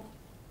and pump,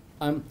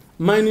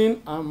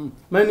 mining,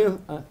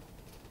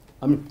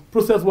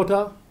 processed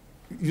water,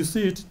 you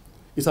see it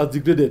has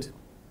degraded.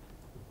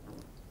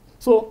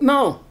 So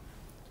now,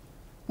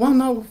 one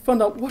now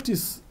found out what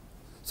is,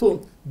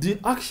 so the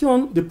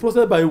action, the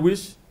process by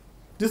which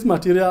these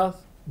materials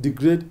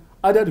degrade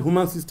either the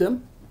human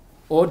system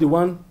or the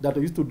one that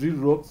are used to drill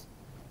rocks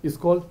is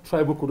called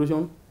tribal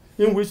corrosion,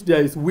 in which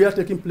there is wear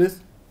taking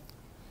place,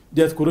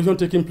 there's corrosion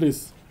taking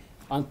place.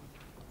 And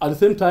at the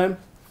same time,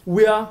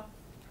 wear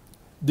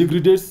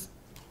degrades,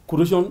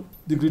 corrosion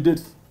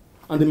degrades,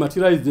 and the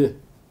material is there.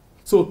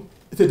 So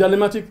it's a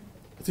dilemmatic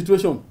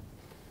situation.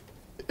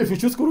 If you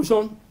choose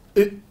corrosion,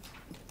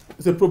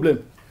 it's a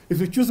problem. If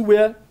you choose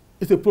wear,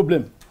 it's a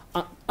problem.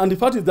 And the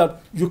fact is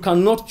that you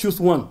cannot choose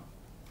one.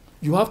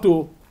 You have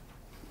to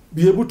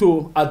be able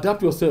to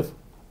adapt yourself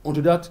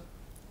onto that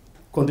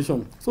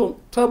condition. So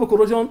tribal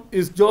corrosion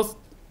is just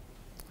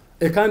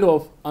a kind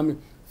of,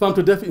 if I'm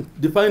to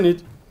define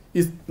it,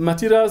 is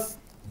materials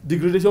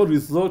degradation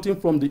resulting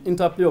from the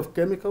interplay of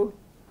chemical,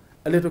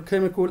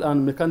 electrochemical,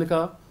 and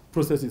mechanical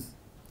processes.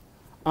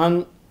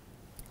 And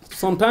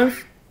sometimes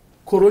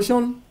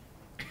corrosion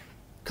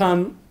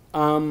can,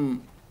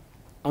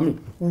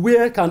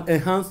 wear can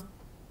enhance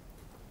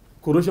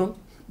corrosion,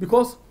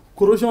 because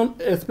corrosion,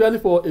 especially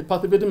for a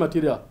passivating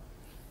material,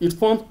 it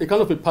forms a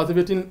kind of a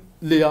passivating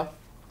layer.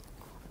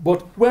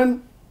 But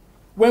when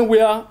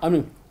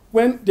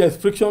there's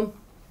friction,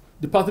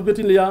 the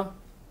passivating layer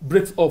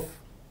breaks off.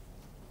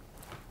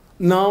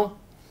 Now,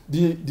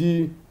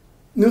 the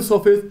new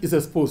surface is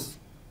exposed.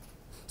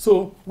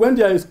 So when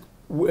there is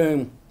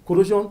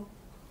corrosion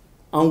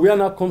and wear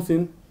now comes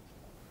in,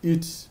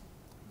 it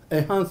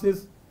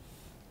enhances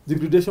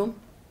degradation.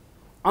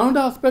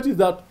 Another aspect is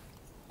that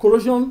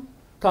corrosion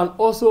can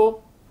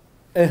also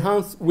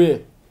enhance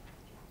wear,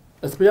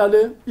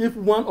 especially if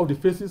one of the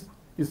faces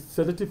is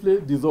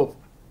selectively dissolved.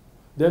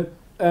 Then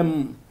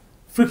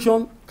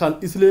friction can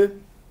easily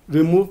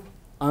remove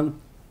and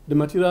the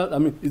material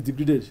is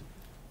degraded.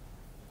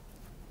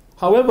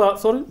 However,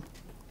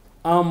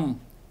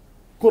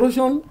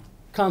 corrosion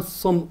can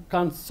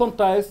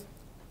sometimes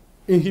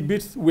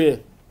inhibit wear,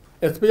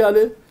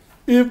 especially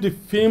if the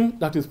film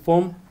that is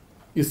formed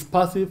is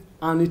passive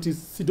and it is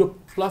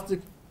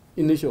pseudoplastic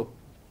in nature.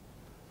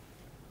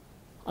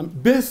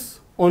 And based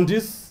on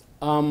this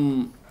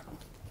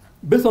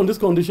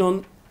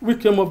condition, we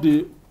came up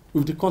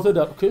with the concept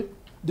that, okay,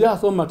 there are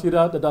some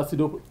materials that are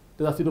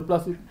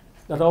pseudoplastic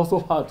that are also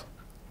hard.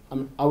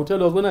 I will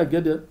tell us when I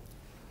get there.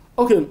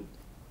 Okay,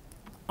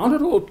 I wanted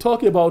to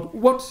talk about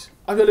what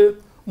actually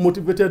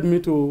motivated me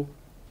to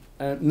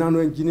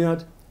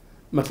nano-engineered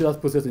materials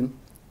processing.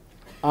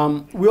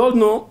 We all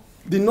know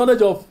the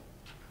knowledge of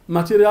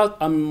materials,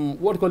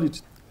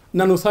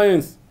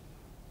 nanoscience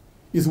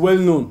is well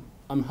known.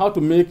 How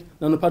to make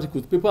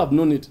nanoparticles, people have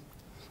known it.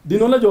 The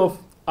knowledge of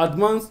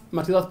advanced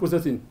materials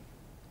processing,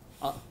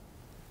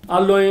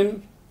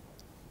 alloying,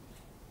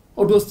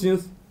 all those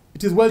things,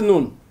 it is well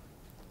known.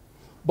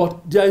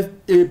 But there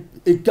is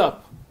a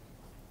gap.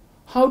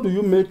 How do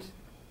you make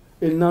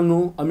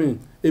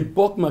a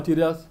bulk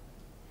materials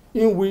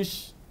in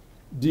which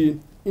the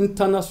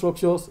internal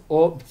structures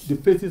or the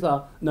phases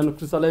are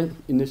nanocrystalline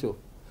in nature?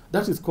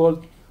 That is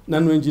called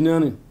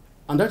nanoengineering.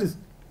 And that is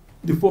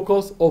the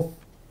focus of,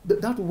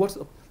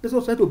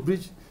 let's try to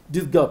bridge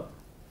this gap.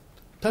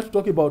 Try to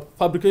talk about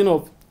fabrication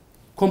of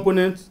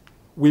components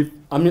with,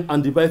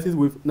 and devices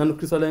with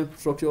nanocrystalline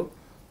structure.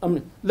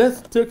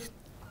 Let's take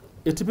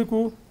a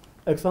typical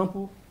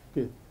example.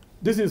 Okay,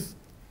 this is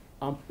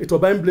a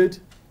turbine blade.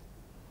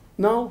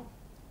 Now,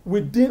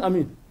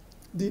 within,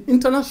 the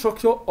internal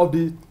structure of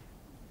the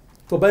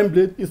turbine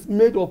blade is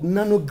made of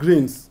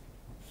nanograins,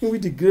 in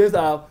which the grains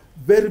are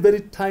very,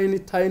 very tiny,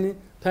 tiny,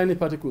 tiny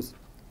particles.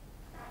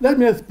 Let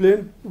me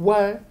explain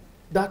why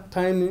that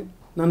tiny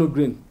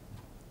nanograin.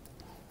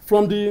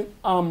 From the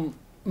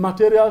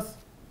materials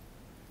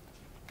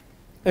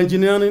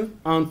engineering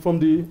and from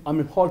the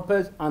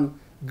Hall-Page and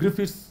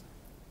Griffiths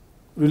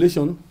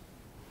relation,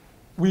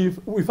 we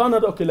found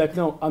out, okay, like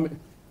now,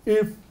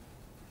 if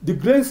the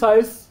grain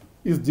size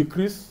is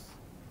decreased,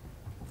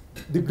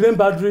 the grain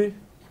boundary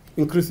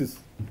increases.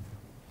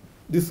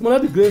 The smaller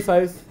the grain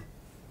size,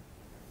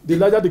 the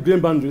larger the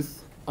grain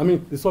boundaries,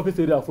 the surface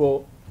area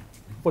for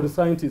the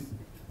scientists,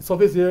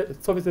 surface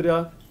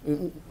area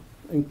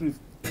increase.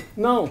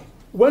 Now,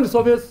 when the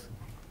surface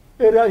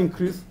area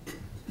increase,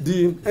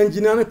 the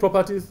engineering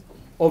properties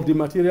of the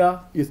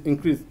material is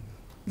increased.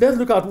 Let's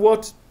look at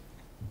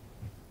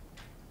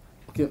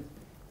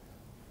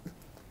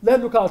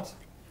let's look at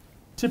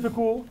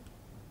typical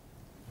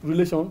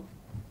relation.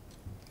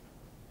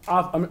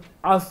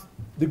 As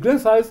the grain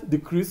size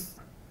decreases,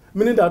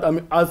 meaning that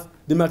as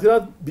the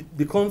material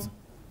becomes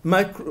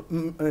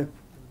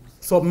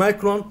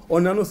submicron or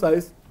nano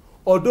size,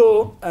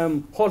 although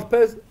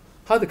Hall-Page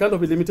has a kind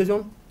of a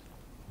limitation,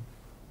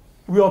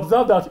 we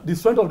observe that the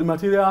strength of the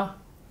material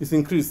is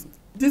increased.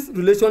 This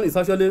relation is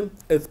actually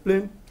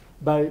explained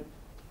by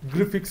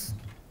Griffiths'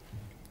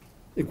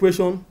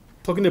 equation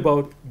talking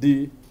about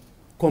the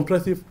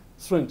compressive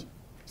strength.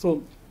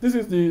 So this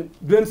is the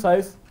grain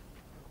size.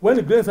 When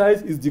the grain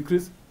size is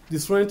decreased, the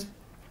strength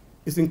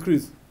is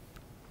increased.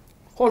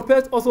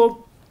 Hall-Page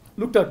also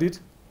looked at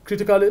it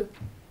critically.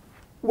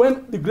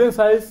 When the grain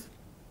size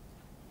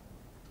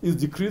is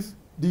decreased,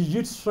 the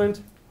yield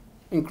strength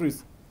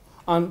increases.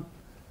 And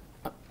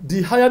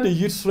the higher the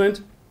yield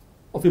strength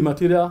of a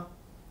material,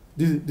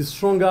 the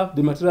stronger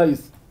the material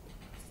is.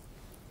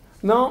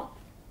 Now,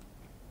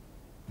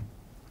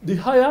 the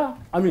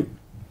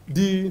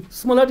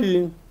smaller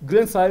the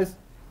grain size,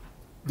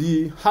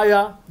 the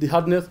higher the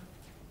hardness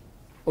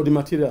of the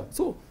material.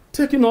 So,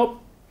 taking up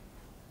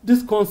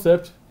this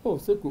concept,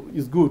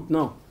 is good.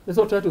 Now, let's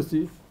all try to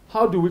see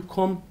how do we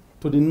come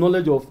to the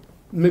knowledge of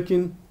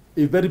making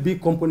a very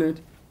big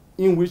component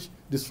in which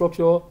the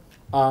structure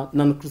are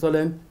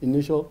nanocrystalline in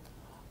nature.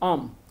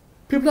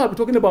 People have been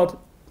talking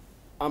about,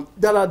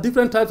 there are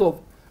different types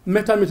of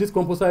metal matrix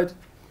composite.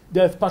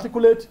 There's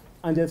particulate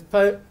and there's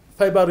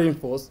fiber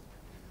reinforced.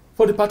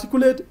 For the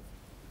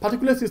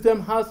particulate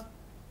system has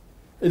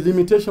a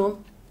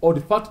limitation or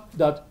the fact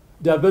that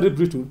they are very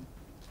brittle.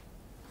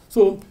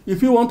 So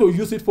if you want to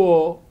use it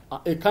for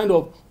a kind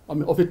of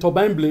a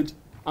turbine blade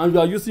and you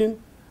are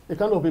using a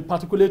kind of a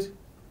particulate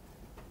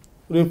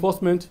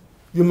reinforcement,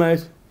 you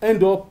might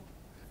end up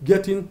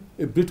getting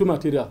a brittle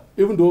material,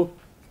 even though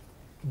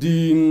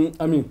the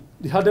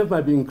hardness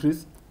might be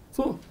increased.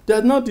 So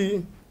there's not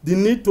the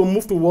need to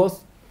move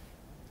towards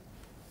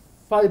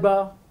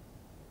fiber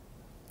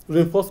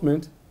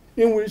reinforcement,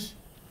 in which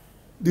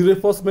the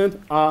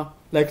reinforcement are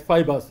like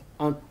fibers,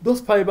 and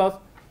those fibers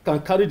can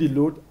carry the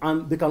load,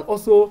 and they can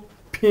also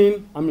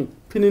pinning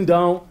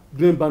down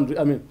grain boundary.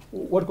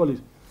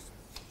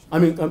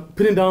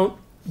 Pinning down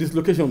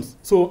dislocations.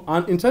 So,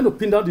 and in trying to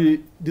pin down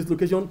the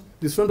dislocation,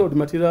 the strength of the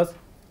materials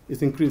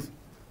is increased.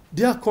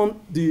 There comes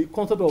the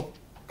concept of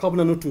carbon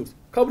nanotubes.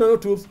 Carbon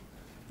nanotubes,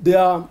 they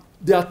are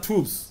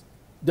tubes.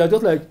 They are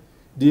just like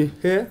the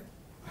hair,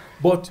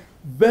 but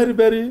very,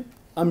 very,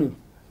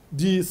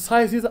 the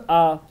sizes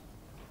are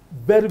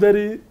very,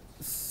 very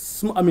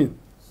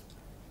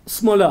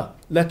smaller,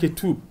 like a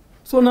tube.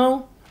 So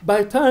now,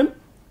 by time,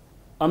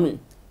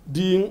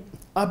 the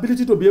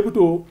ability to be able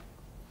to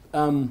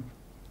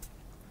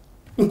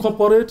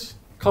incorporate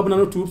carbon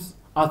nanotubes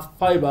as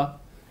fiber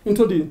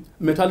into the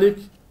metallic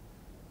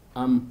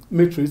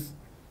matrix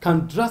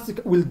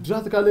will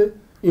drastically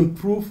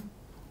improve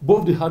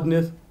both the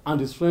hardness and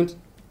the strength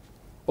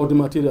of the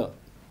material.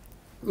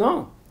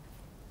 Now,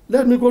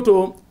 let me go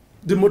to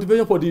the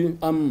motivation for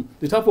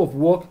the type of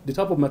work, the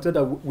type of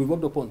material that we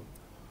worked upon.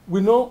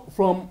 We know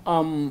from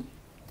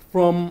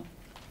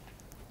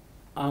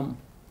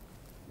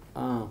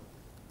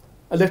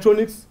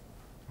electronics,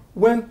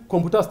 when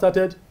computers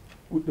started,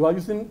 they were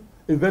using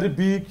a very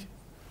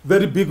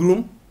big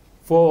room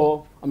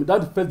for,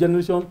 that's the first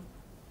generation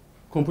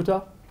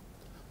computer.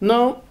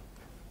 Now,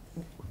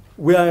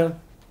 we are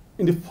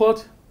in the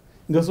fourth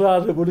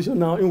industrial revolution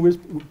now, in which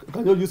you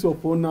can just use your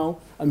phone now,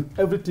 and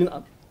everything.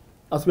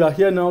 As we are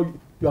here now,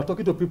 you are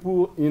talking to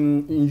people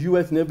in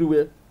US and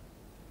everywhere.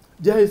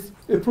 There is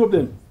a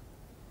problem.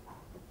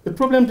 The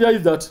problem there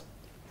is that,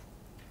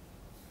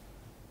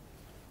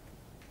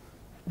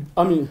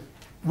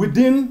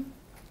 within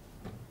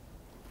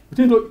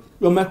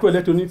your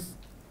microelectronics,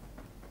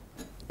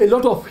 a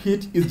lot of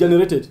heat is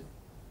generated.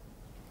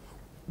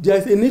 There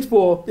is a need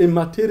for a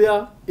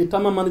material, a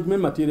thermal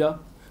management material,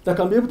 that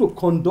can be able to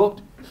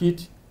conduct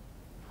heat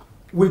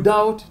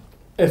without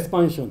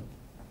expansion.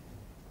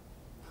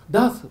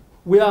 That's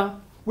where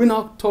we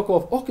now talk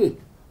of, okay,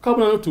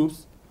 carbon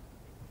nanotubes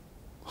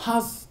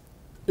has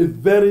a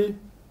very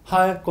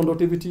high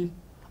conductivity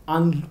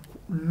and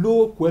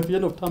low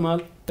coefficient of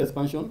thermal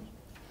expansion.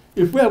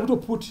 If we're able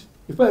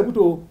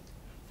to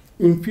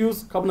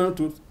infuse carbon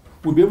nanotubes,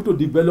 we'll be able to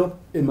develop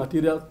a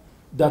material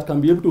that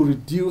can be able to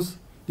reduce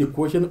the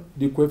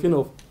coefficient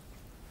of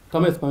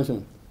thermal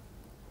expansion.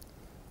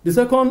 The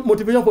second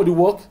motivation for the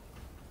work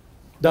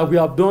that we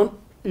have done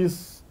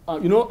is, I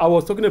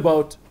was talking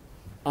about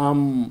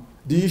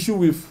the issue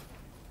with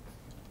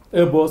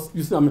Airbus,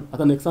 using as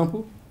an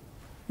example.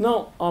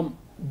 Now,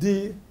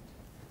 the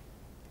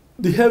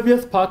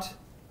heaviest part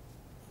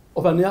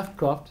of an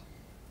aircraft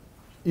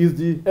is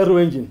the aero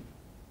engine.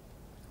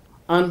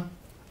 And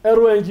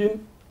aero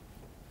engine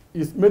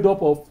is made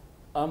up of,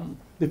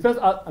 the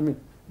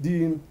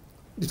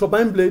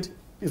turbine blade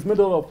is made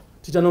up of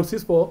titanium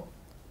 64.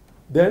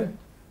 Then,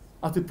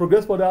 as it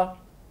progresses further,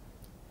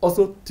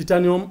 also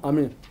titanium,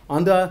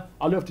 another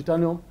alloy of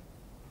titanium.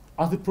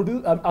 As it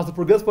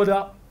progresses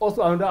further,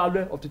 also another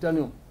alloy of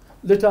titanium.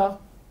 Later,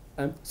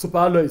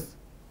 superalloys,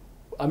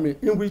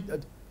 in which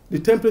the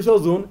temperature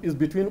zone is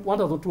between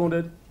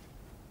 1,200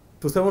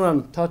 to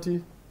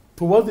 730.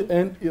 Towards the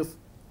end is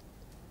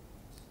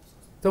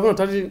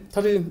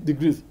 730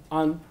 degrees,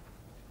 and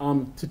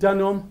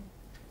titanium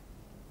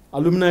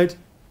aluminide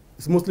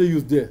is mostly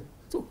used there.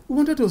 So we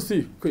wanted to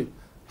see, okay,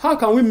 how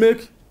can we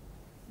make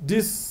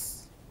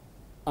this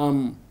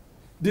aero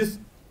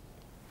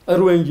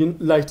engine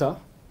lighter,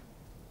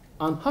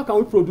 and how can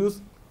we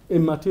produce a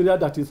material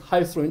that is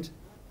high strength,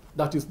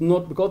 that is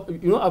not, because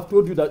I've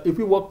told you that if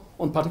we work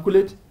on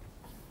particulate,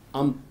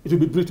 it will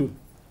be brittle.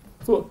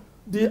 So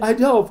the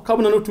idea of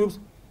carbon nanotubes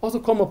also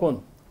come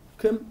upon,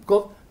 okay,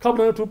 because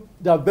carbon nanotubes,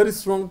 they are very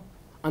strong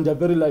and they are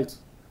very light.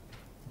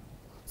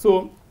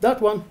 So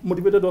that one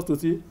motivated us to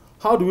see,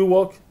 how do we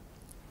work?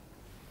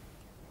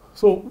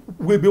 So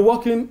we'll be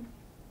working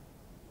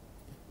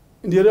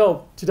in the area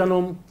of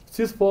titanium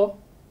 64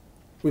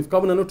 with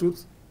carbon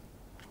nanotubes.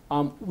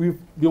 We'll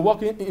be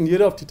working in the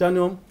area of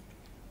titanium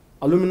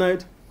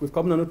aluminide with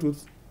carbon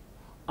nanotubes.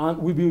 And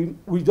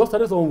we just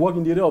started some work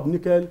in the area of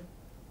nickel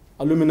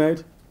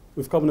aluminide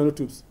with carbon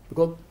nanotubes,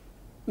 because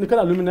nickel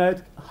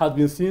aluminide has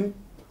been seen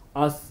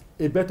as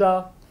a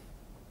better,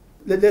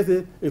 let's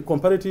say, a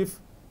comparative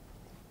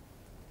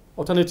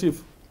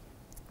alternative.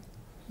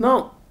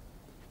 Now,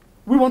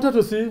 we wanted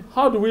to see,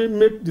 how do we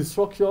make the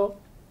structure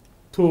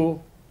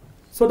so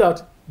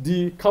that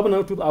the carbon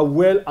nanotubes are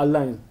well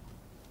aligned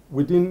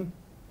within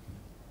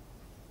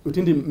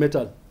the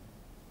metal.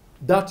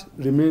 That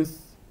remains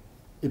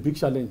a big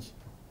challenge.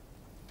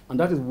 And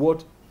that is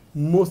what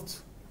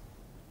most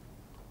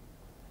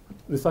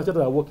researchers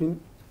that are working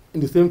in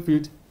the same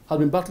field have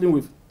been battling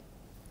with.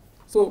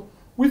 So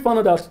we found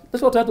out that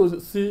let's try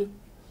to see,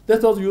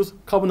 let us use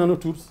carbon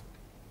nanotubes.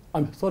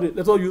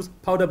 Let's all use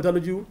powder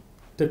metallurgy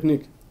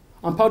technique.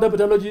 And powder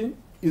metallurgy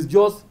is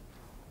just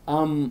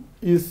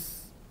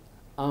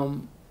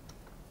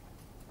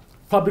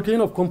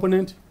fabrication of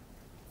components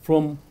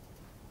from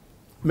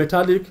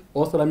metallic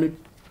or ceramic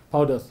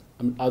powders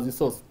as the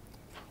source.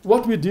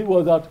 What we did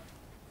was that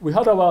we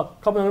had our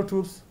carbon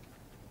nanotubes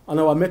and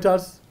our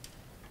metals.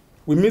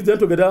 We mixed them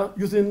together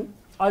using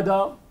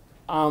either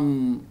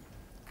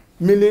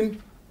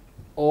milling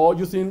or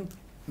using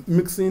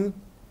mixing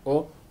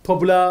or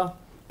tubular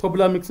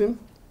mixing.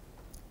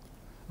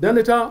 Then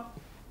later,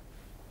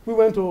 we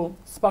went to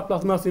spark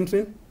plasma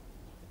sintering.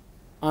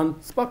 And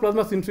spark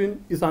plasma sintering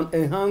is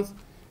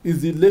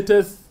the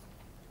latest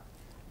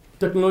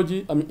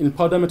technology in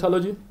powder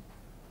metallurgy.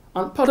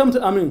 And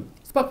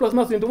spark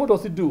plasma sintering, what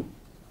does it do?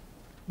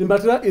 The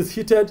material is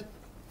heated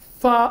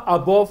far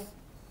above,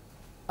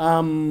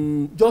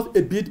 just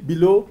a bit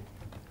below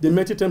the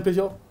melting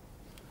temperature.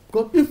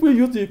 Because if we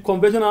use the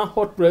conventional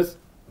hot press,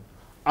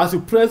 as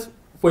you press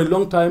for a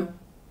long time,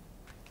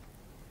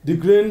 the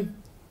grain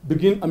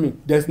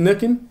there's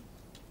necking,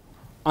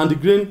 and the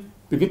grain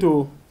begin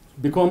to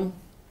become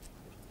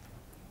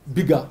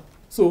bigger.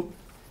 So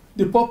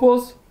the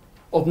purpose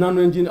of of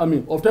trying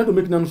to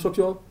make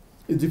nanostructure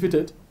is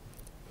defeated.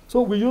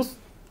 So we use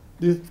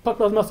the spark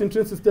plasma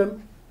sintering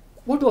system.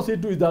 What does it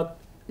do is that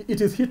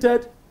it is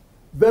heated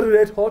very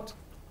red hot,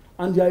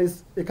 and there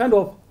is a kind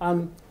of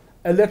an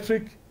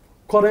electric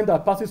current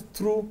that passes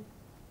through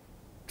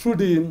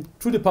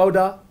the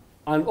powder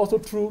and also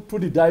through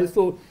the dye.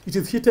 So it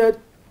is heated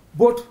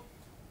both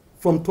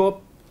from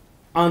top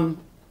and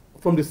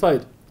from the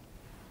side.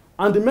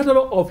 And the method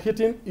of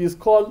heating is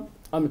called,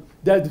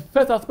 the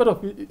first aspect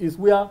of it is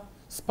where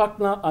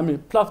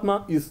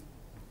plasma is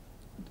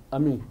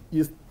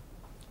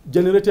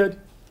generated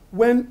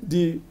when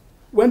the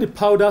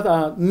powders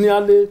are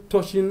nearly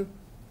touching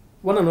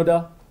one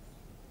another.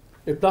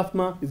 A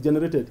plasma is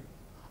generated,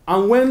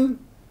 and when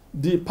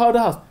the powder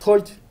has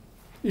touched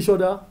each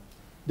other,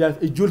 there's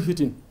a Joule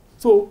heating.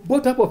 So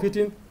both types of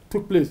heating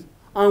took place,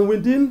 and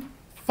within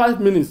 5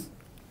 minutes,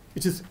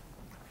 it is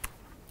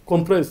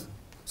compressed.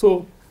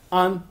 So,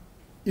 and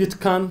it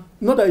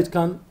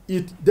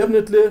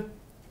definitely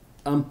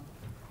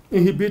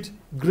inhibit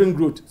grain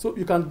growth. So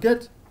you can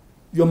get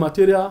your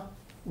material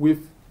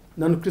with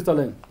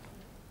nanocrystalline.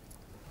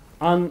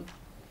 And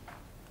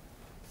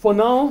for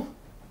now,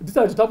 these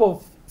are the type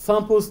of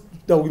samples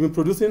that we've been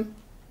producing,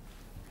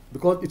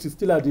 because it is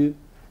still at the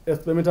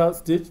experimental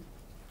stage.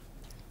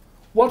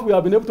 What we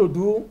have been able to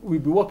do, we'll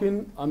be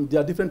working on,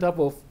 there are different types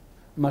of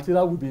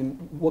material we've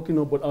been working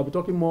on, but I'll be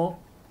talking more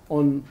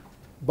on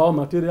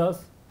biomaterials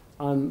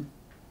and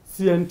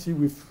CNT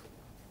with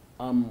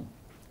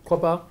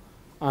copper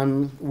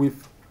and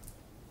with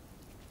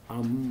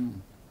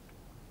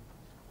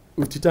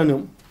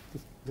titanium.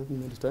 Let me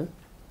know this time.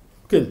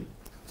 Okay,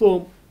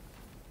 so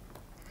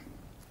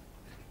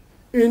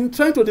in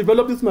trying to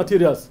develop these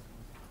materials,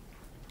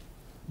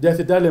 there's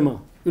a dilemma.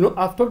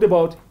 I've talked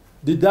about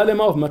the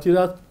dilemma of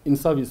materials in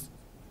service.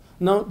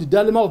 Now, the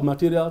dilemma of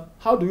material,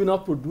 how do you now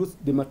produce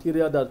the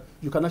material that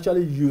you can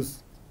actually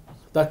use,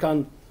 that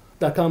can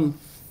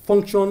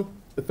function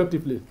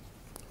effectively?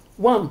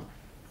 One,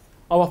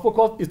 our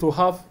focus is to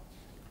have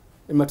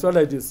a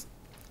material like this.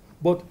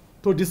 But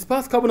to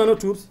disperse carbon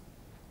nanotubes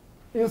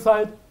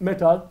inside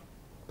metal,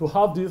 to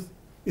have this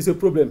is a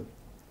problem.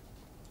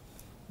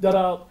 There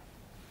are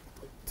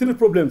 3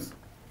 problems.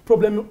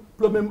 Problem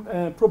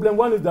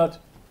one is that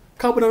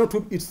carbon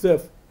nanotube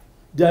itself,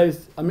 there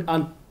is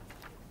an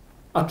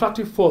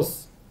attractive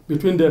force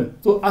between them.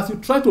 So as you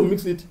try to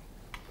mix it,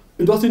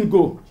 it doesn't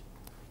go.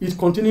 It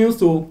continues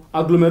to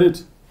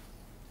agglomerate.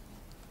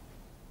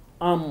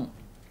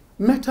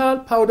 Metal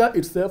powder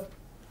itself,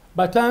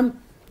 by the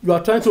time you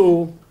are trying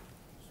to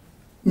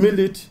mill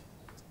it,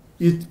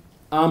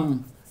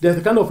 there's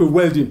a kind of a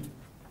welding.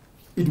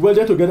 It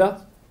welded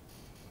together.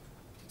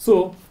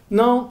 So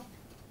now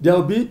there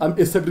will be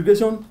a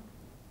segregation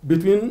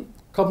between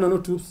carbon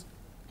nanotubes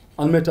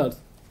and metals.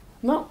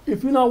 Now,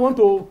 if you now want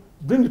to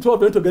bring the 2 of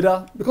them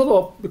together,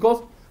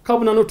 because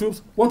carbon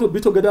nanotubes want to be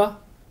together,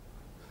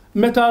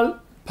 metal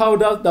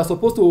powders that are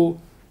supposed to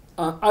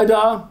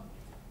either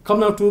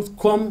carbon nanotubes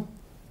come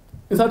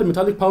inside the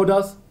metallic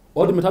powders,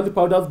 or the metallic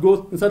powders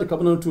go inside the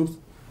carbon nanotubes,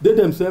 they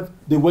themselves,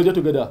 they welded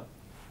together.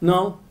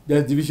 Now,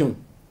 there's division.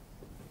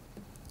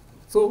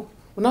 So,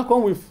 we now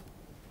come with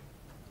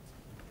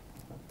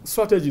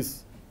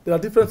strategies. There are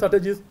different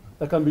strategies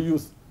that can be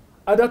used,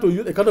 either to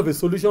use a kind of a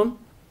solution,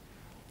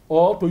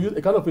 or to use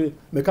a kind of a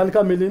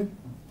mechanical milling,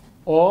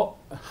 or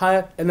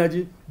high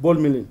energy ball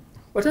milling.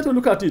 But try to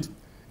look at it.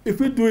 If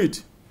we do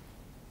it,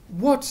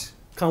 what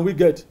can we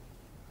get?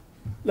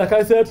 Like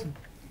I said,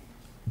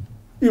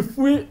 if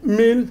we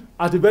mill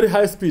at a very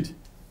high speed,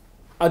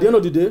 at the end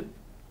of the day,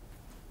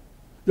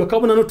 your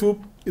carbon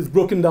nanotube is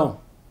broken down.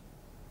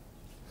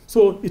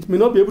 So it may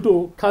not be able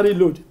to carry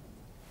load.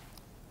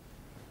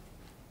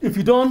 If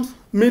you don't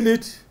mill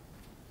it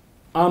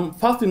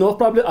fast enough,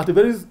 probably at a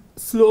very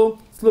slow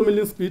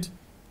milling speed,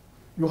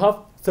 you have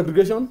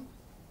segregation.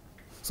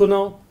 So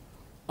now,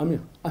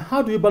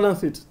 how do you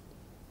balance it?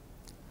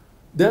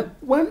 Then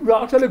when we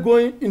are actually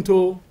going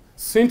into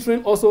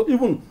sintering also,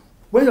 even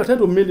when you're trying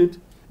to mill it,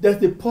 there's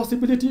the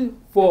possibility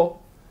for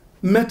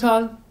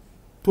metal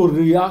to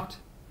react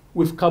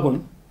with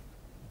carbon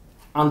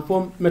and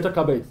form metal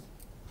carbide.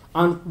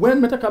 And when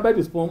metal carbide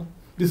is formed,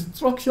 the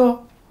structure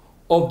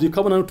of the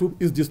carbon nanotube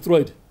is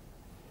destroyed.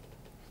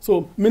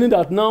 So meaning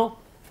that now,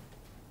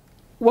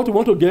 what we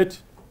want to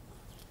get,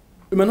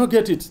 we may not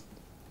get it.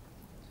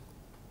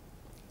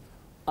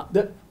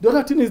 The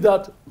other thing is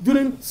that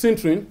during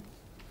sintering,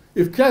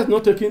 if care is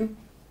not taken,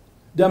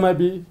 there might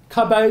be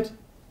carbide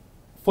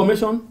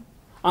formation.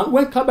 And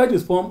when carbide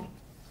is formed,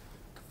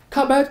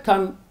 carbide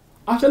can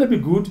actually be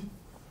good,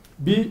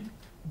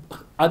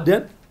 at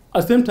the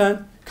same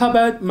time,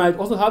 carbide might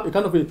also have a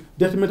kind of a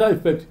detrimental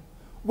effect.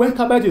 When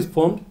carbide is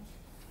formed,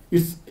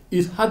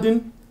 it's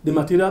hardening the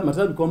material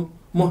becomes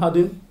more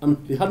hardened,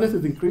 and the hardness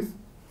is increased.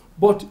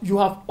 But you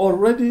have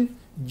already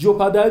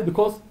jeopardized,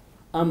 because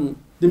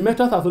the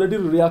metals have already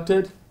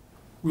reacted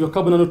with your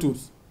carbon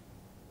nanotubes.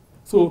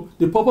 So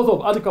the purpose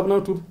of adding carbon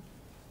nanotube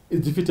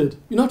is defeated.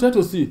 You now try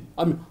to see,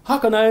 how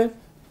can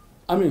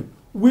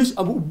which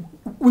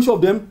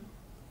of them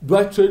do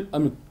I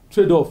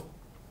trade off?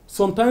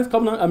 Sometimes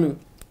carbon,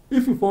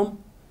 if you form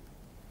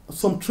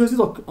some traces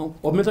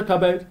of metal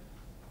carbide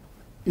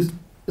is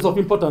of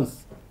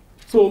importance.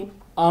 So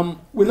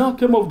we now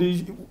came up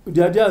with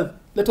the idea,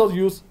 let us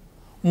use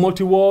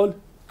multi-wall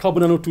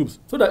carbon nanotubes,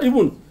 so that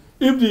even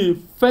if the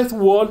first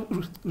wall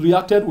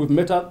reacted with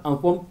metal and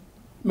formed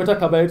metal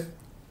carbide,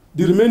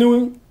 the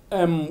remaining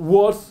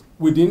walls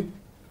within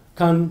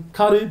can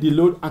carry the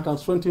load and can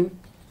strengthen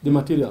the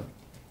material.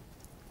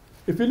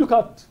 If you look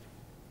at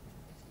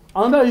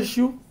another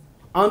issue,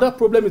 another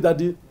problem is that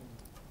the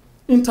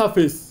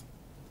interface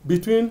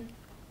between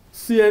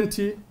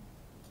CNT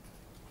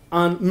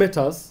and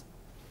metals,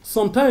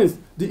 sometimes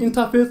the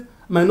interface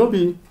might not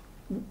be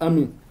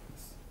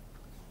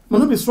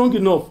strong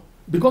enough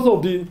because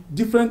of the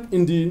difference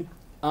in the,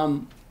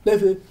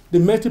 let's say, the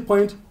melting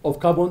point of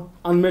carbon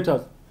and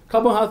metals.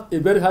 Carbon has a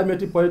very high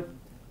melting point,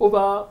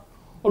 over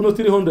almost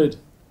 300.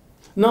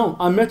 Now,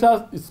 our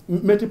metals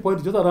melting point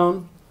is just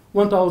around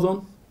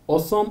 1,000, or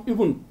some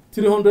even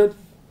 300,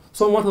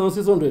 some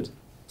 1,600.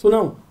 So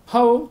now,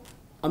 how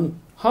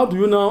do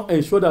you now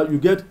ensure that you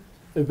get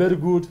a very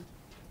good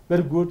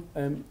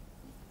grain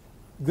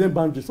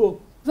boundary?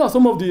 So these are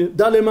some of the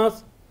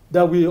dilemmas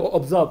that we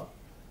observe.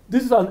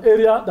 This is an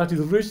area that is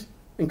rich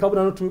in carbon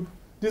nanotube.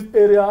 This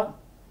area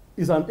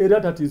is an area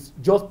that is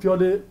just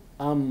purely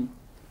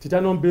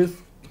titanium based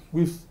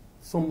with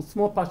some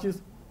small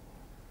patches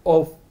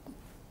of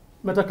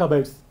metal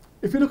carbides.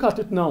 If you look at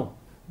it now,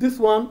 this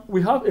one,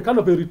 we have a kind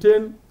of a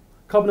retained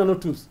carbon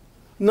nanotubes.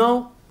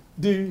 Now,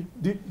 the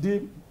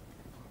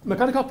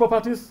mechanical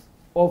properties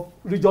of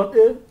region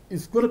A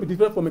is going to be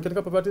different from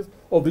mechanical properties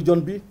of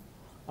region B.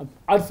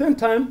 At the same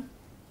time,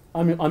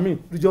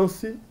 region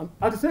C.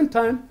 At the same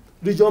time,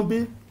 region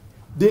B,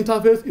 the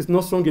interface is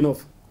not strong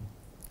enough.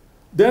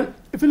 Then,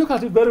 if you look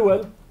at it very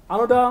well,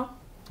 another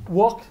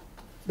work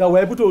that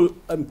we're able to,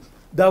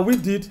 that we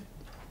did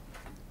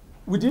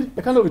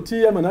a kind of a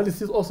TM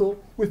analysis also.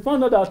 We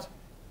found out that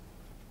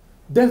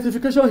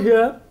densification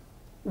here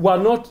were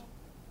not,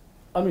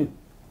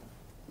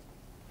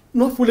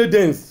 not fully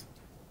dense.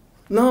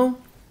 Now,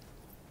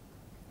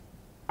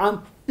 and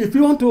if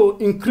you want to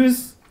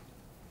increase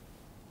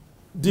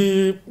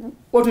the,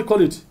 what we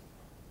call it,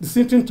 the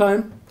sintering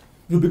time,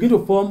 you begin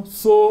to form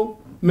so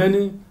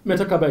many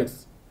metal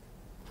carbides.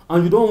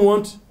 And you don't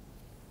want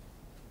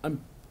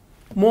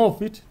more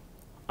of it.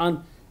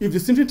 And if the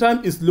sintering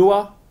time is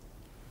lower,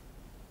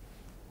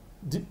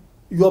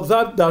 you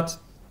observe that,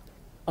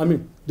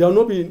 there will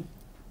not be,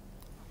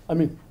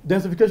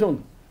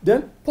 densification.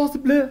 Then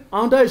possibly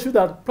another issue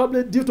that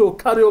probably due to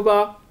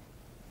carryover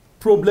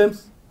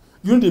problems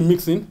during the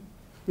mixing,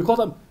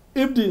 because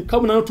if the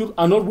carbon nanotubes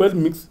are not well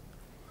mixed,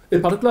 a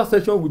particular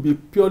section will be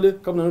purely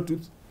carbon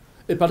nanotubes,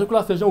 a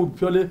particular section will be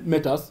purely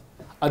metals.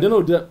 At the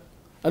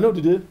end of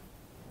the day,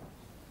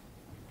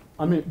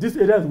 this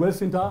area is well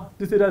centered,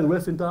 this area is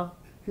well centered,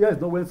 here is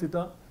not well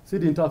centered, see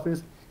the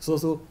interface, it's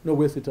also not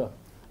well centered.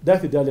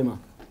 That's the dilemma.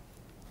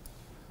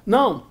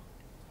 Now,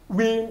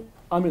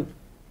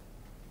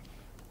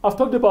 I've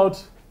talked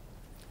about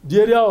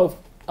the area of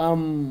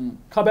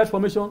carbide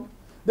formation.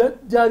 Then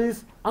there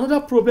is another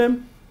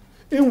problem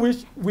in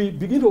which we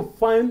begin to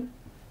find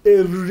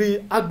a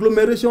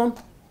re-agglomeration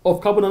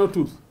of carbon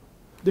nanotubes.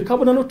 The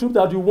carbon nanotubes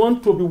that you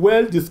want to be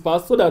well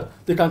dispersed so that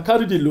they can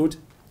carry the load,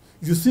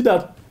 you see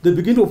that they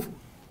begin to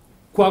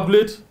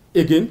coagulate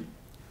again.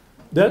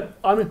 Then,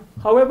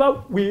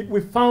 however,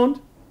 we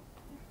found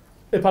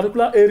a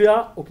particular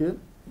area, okay,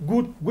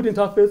 good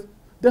interface.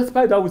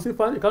 Despite that, we still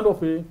find a kind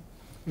of a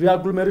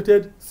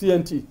reagglomerated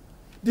CNT.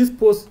 This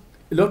poses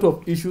a lot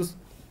of issues.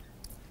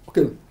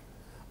 Okay,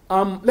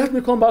 let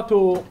me come back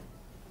to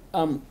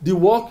the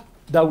work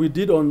that we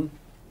did on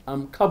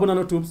carbon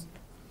nanotubes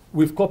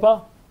with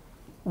copper.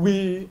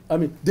 The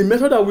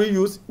method that we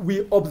used,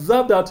 we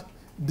observed that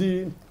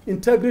the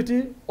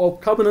integrity of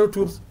carbon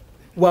nanotubes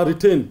were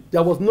retained.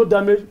 There was no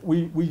damage.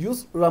 We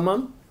used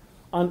Raman,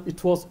 and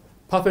it was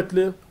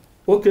perfectly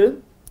okay.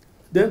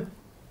 Then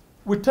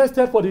we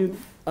tested for the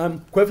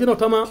coefficient of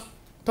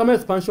thermal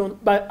expansion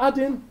by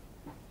adding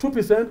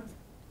 2%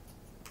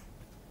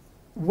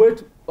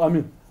 weight,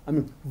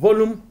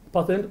 volume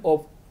percent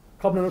of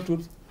carbon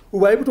nanotubes. We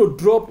were able to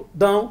drop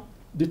down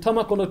the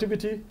thermal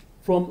conductivity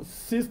from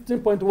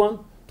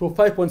 16.1 to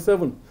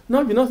 5.7.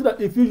 Now you notice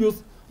that if you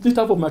use this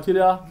type of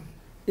material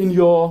in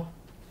your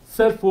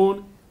cell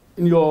phone,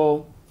 in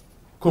your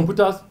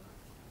computers,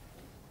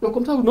 your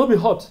computer will not be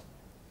hot.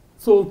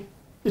 So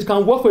it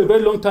can work for a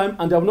very long time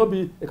and there will not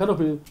be a kind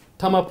of a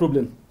thermal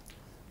problem.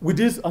 With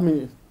this,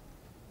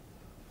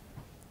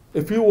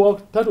 if you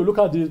try to look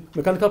at the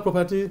mechanical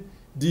property,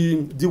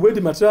 the way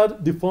the material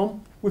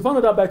deform, we found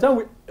out that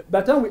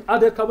by the time we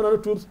added carbon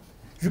nanotubes,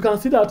 you can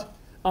see that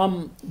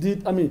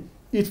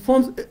it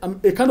forms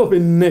a kind of a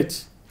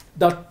net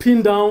that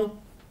pin down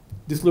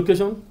this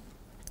location.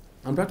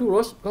 I'm trying to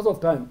rush because of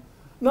time.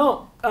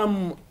 Now,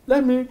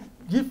 let me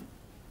give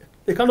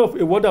a kind of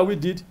a work that we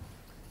did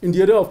in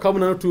the area of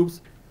carbon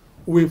nanotubes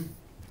with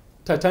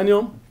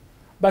titanium.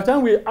 By the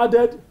time we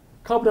added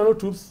carbon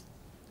nanotubes,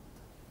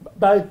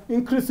 by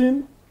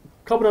increasing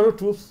carbon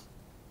nanotubes,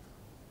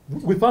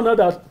 we found out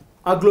that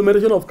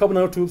agglomeration of carbon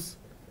nanotubes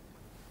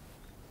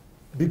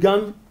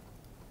began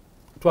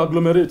to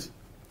agglomerate.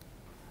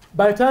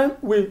 By the time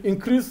we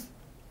increase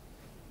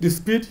the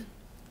speed,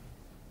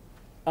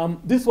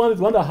 this one is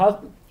one that has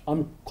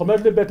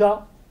commercially better,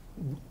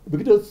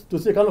 begin to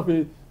see kind of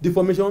a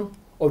deformation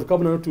of the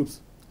carbon nanotubes.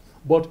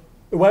 But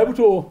we were able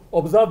to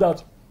observe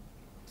that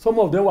some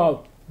of them were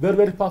very,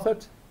 very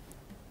perfect.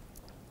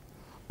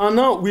 And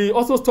now we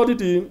also studied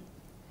the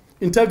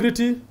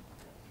integrity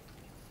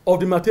of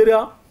the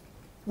material.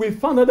 We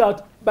found out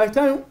that by the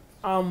time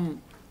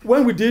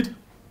when we did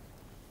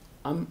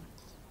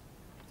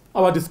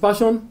our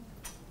dispersion,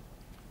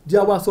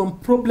 there were some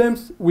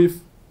problems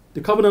with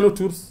the carbon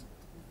nanotubes.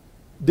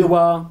 They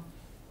were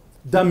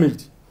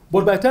damaged.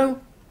 But by the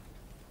time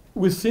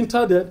we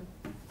sintered them,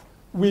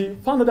 we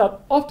found out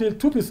that up to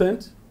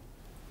 2%,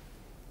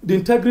 the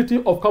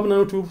integrity of carbon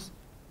nanotubes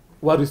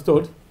were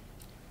restored.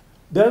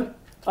 Then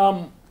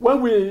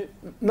when we,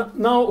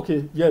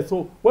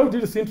 so when we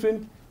did the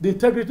sintering, the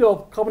integrity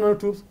of carbon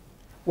nanotubes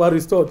were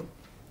restored.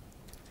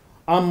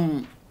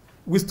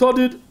 We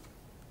studied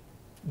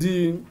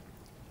the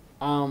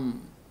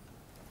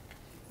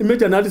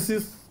image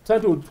analysis,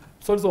 trying to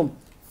study some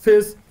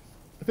phase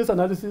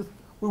analysis.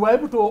 We were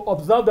able to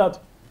observe that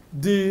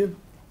the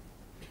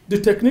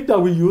technique that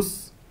we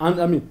use,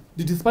 and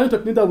the dispersion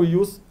technique that we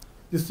use,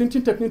 the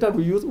sintering technique that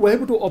we use, we were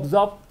able to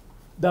observe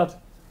that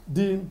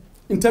the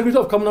integrity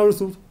of carbon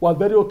nanotubes was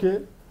very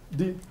okay.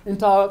 The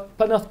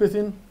interplanar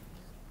spacing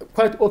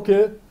quite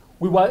okay.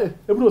 We were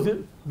able to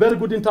see very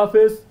good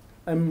interface,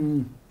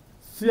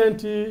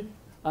 CNT,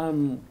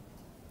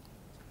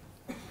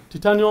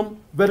 titanium,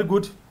 very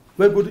good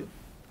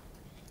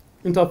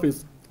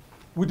interface.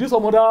 We did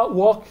some other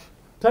work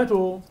trying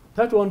to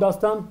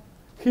understand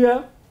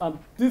here.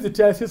 This is the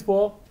TICs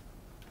for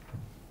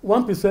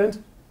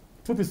 1%,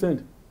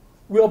 2%.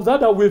 We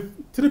observed that with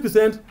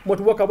 3%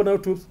 multi-wall carbon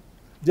nanotubes,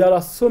 there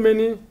are so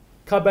many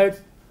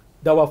carbides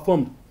that were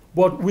formed.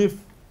 But with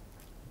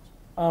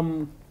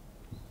 2%,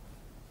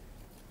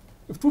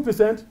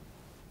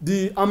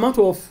 the amount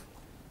of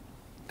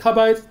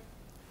carbides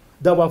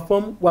that were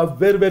formed were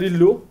very, very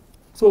low.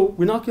 So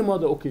we now came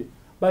out that, okay,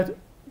 but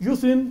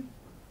using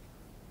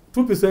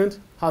 2%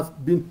 has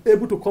been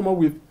able to come up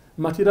with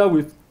material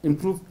with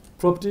improved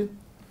property.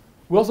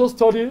 We also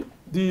study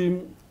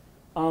the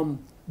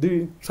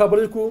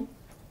tribological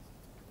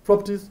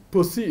properties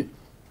to see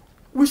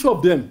which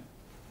of them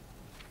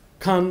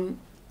can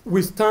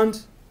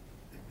withstand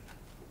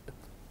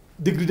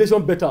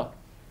degradation better.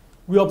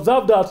 We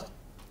observe that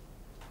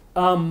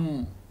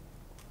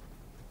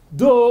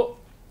though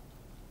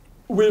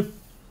with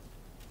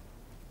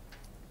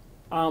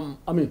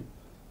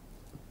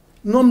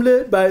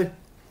normally by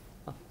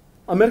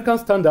American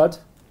standard,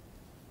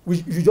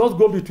 you just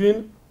go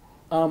between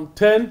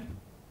 10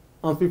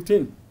 and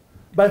 15.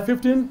 By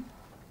 15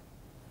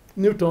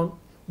 Newton,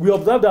 we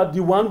observe that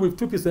the one with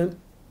 2%,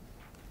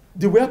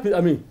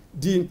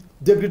 the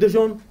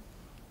degradation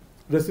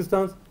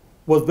resistance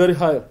was very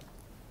high.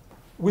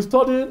 We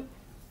studied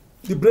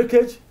the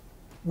breakage.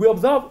 We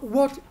observe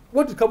what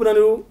the carbon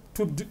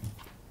nanotube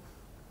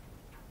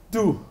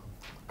do.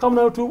 Carbon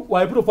nanotube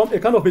were able to form a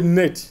kind of a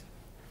net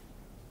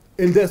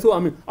in there. So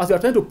as you are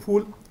trying to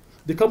pull,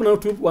 the carbon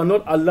nanotube were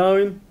not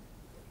allowing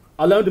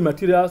the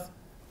materials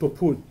to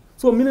pull.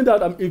 So meaning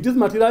that if this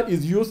material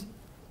is used,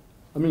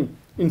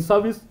 in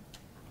service,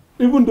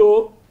 even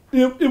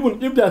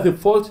if there's a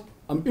fault,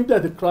 if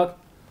there's a crack,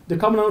 the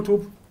carbon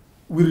nanotube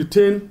will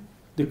retain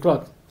the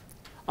crack.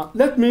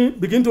 Let me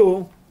begin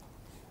to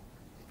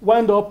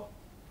wind up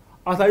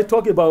as I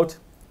talk about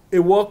a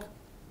work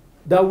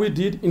that we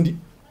did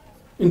in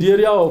the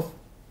area of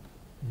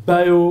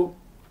bio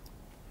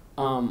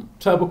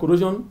tribal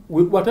corrosion.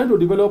 We were trying to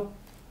develop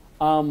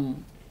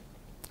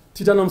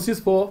titanium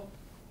 64.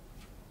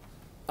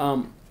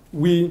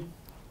 We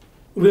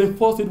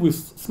reinforced it with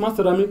smart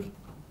ceramic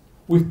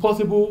with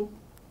possible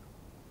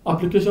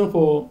application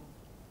for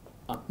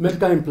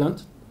medical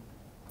implant.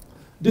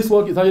 This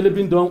work is actually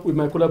being done with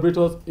my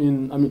collaborators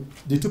in,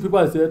 the two people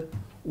I said,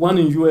 one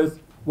in US,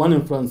 one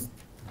in France.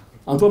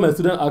 And two of my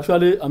students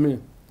actually,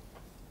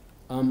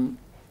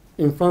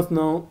 in France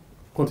now,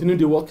 continue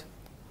the work.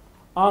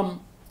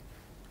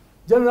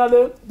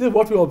 Generally, this is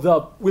what we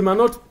observe. We might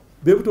not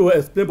be able to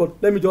explain,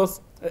 but let me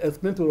just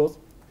explain to us.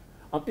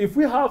 If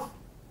we have,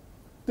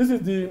 this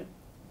is the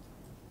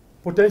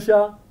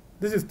potential,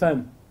 this is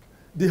time.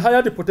 The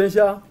higher the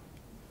potential,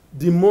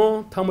 the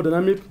more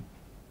thermodynamic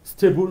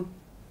stable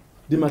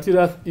the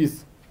material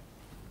is.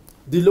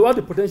 The lower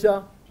the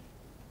potential,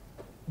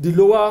 the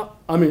lower,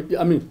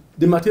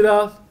 the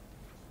materials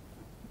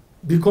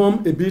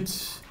become a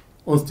bit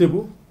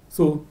unstable.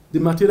 So the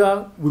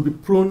material will be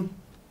prone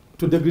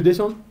to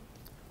degradation.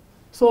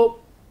 So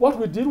what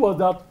we did was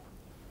that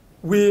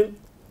we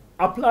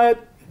applied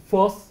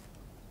force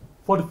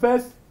for the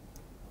first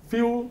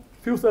few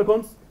few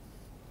seconds,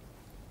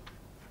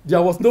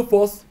 there was no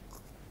force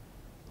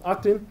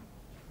acting.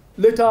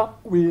 Later,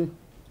 we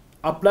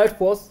applied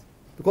force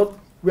because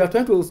we are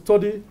trying to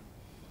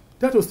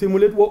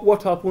simulate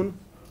what happened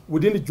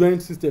within the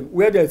joint system,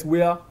 where there is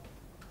wear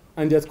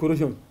and there's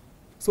corrosion.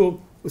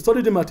 So we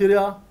studied the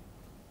material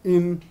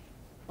in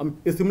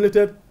a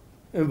simulated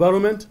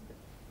environment.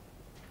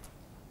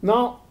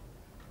 Now,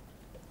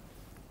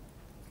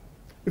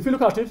 if you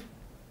look at it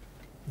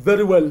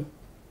very well,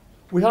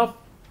 we have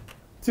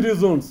 3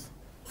 zones.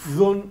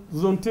 Zone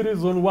 3,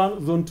 Zone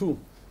 1, Zone 2.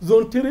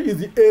 Zone 3 is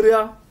the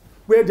area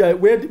where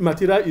the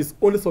material is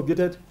only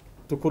subjected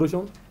to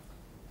corrosion.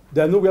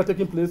 There is no wear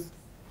taking place.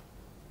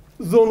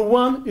 Zone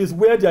 1 is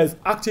where there is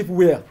active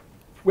wear,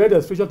 where there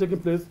is friction taking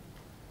place.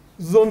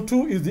 Zone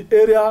 2 is the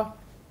area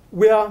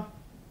where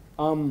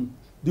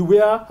the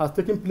wear has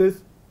taken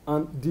place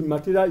and the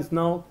material is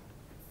now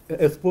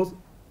exposed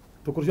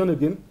to corrosion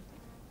again.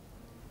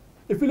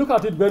 If you look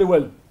at it very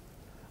well,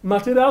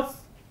 materials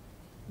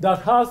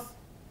that has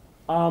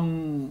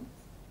 5%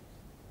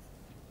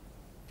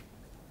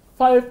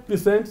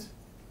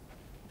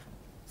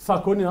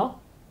 zirconia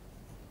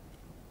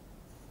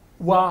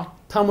were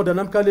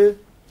thermodynamically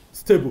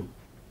stable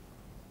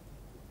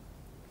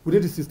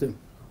within the system.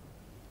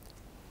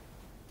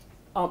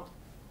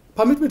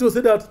 Permit me to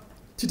say that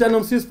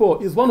titanium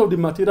 64 is one of the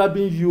materials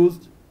being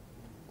used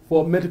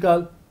for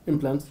medical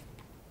implants,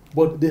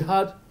 but they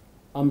are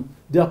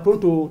prone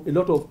to a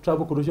lot of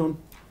tribal corrosion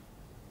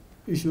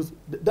issues.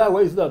 That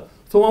way is that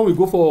someone will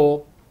go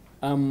for,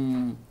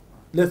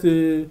 let's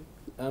say,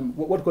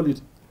 what call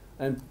it,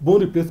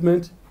 bone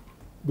replacement.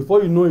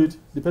 Before you know it,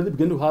 the person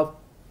begins to have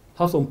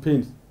some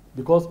pains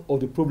because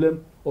of the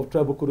problem of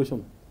tribal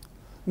corrosion.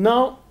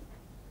 Now,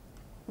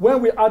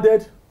 when we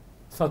added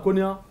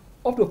zirconia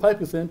up to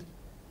 5%,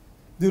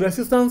 the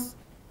resistance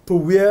to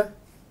wear,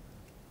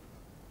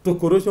 to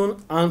corrosion,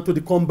 and to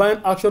the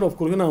combined action of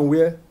corrosion and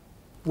wear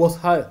was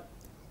high.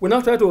 We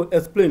now try to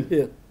explain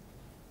here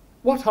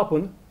what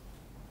happened.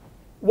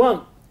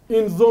 One,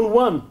 in Zone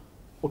 1,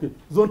 okay,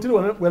 Zone 3,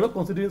 we're not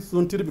considering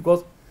Zone 3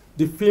 because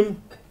the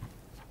film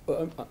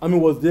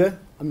was there.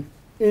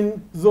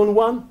 In Zone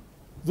 1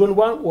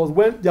 was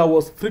when there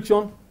was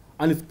friction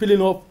and it's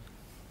peeling off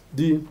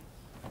the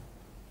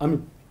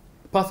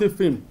passive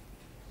film.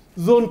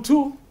 Zone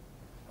 2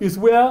 is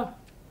where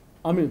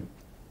we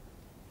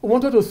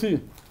wanted to see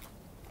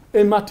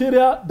a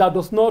material that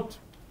does not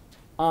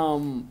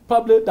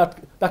probably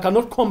that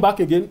cannot come back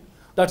again,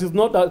 that is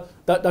not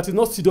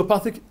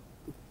pseudopathic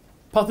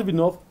passive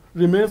enough,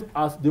 remains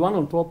as the one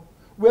on top,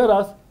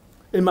 whereas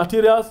a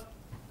materials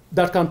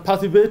that can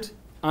passivate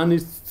and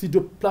is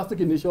pseudoplastic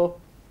in nature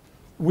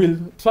will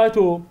try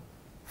to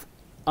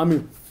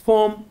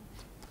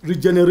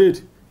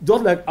regenerate,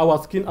 just like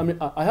our skin.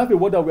 I have a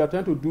word that we are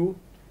trying to do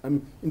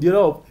in the area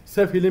of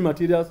self-healing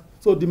materials.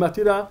 So the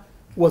material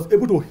was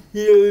able to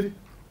heal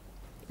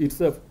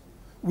itself.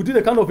 We did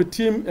a kind of a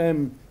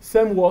team,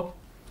 same work.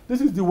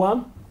 This is the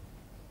one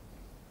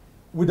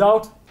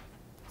without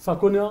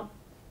zirconia.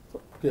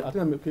 Okay, I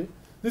think I'm okay.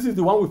 This is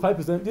the one with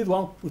 5%, this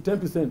one with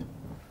 10%.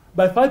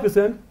 By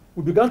 5%,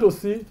 we began to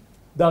see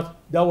that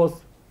there was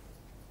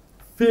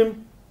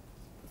film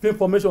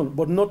formation,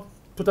 but not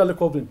totally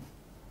covering.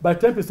 By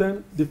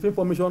 10%, the film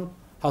formation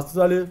has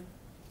totally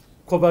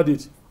covered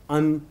it,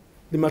 and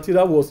the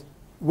material was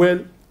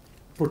well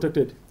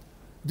protected.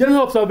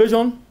 General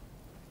observation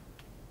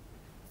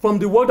from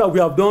the work that we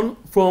have done,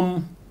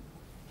 from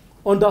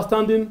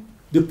understanding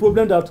the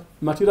problem that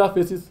material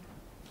faces,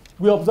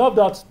 we observe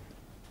that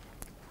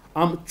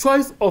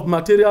choice of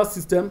material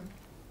system,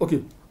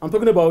 okay, I'm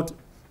talking about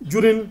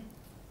during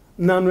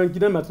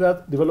nano-engineering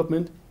material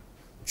development,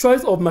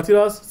 choice of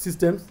materials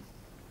systems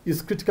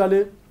is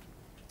critically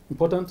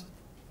important.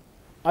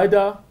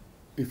 Either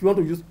if you want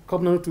to use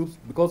cup nanotubes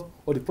because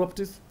of the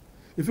properties,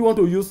 if you want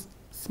to use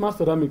smart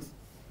ceramics,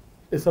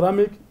 a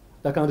ceramic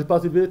that can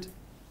repassivate,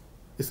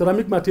 a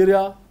ceramic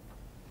material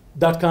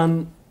that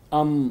can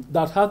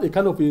that has a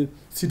kind of a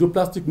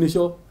pseudoplastic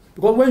nature,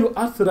 because when you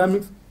add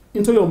ceramics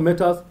into your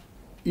metals,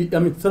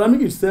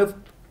 ceramic itself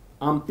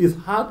is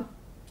hard,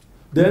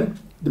 then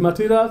the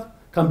materials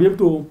can be able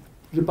to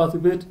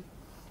repassivate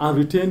and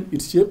retain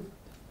its shape.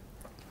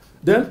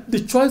 Then the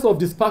choice of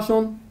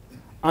dispersion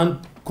and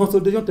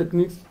consolidation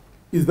techniques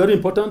is very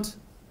important.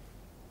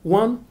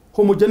 One,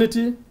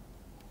 homogeneity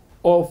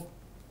of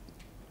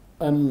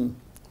the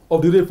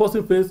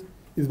reinforcing phase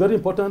is very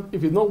important.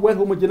 If it's not well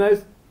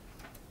homogenized,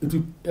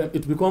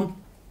 it becomes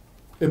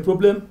a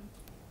problem.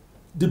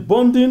 The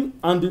bonding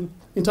and the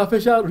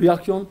interfacial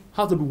reaction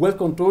has to be well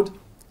controlled,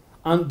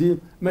 and the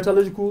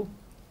metallurgical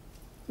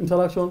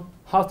interaction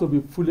has to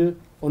be fully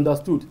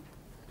understood.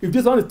 If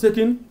this one is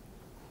taken,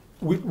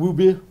 we will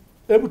be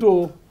able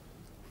to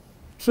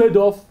trade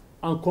off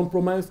and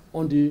compromise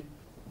on the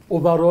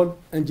overall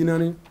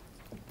engineering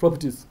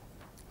properties.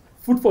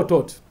 Food for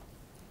thought.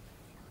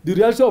 The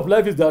reality of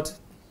life is that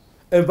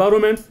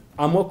environments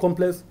are more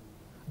complex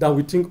than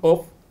we think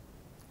of.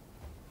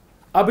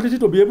 Ability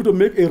to be able to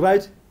make a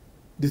right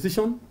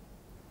decision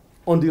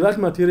on the right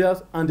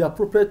materials and the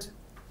appropriate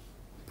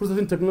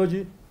processing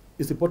technology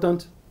is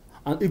important.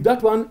 And if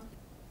that one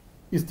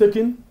is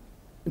taken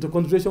into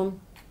consideration,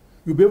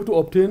 you'll be able to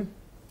obtain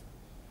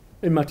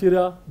a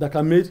material that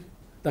can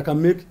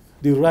make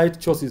the right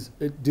choices,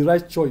 the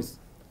right choice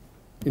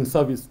in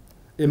service.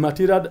 A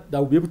material that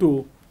will be able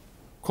to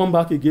come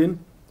back again,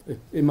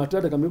 a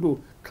material that can be able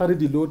to carry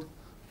the load,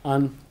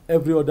 and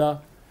every other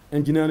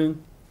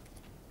engineering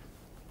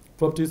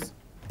properties.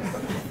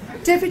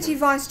 Deputy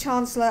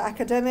Vice-Chancellor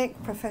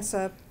Academic,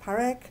 Professor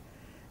Parekh,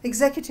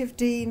 Executive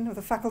Dean of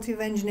the Faculty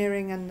of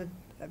Engineering and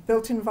the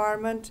Built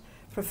Environment,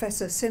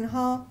 Professor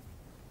Sinha,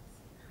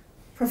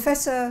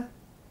 Professor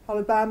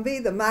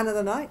Olubambi, the man of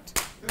the night,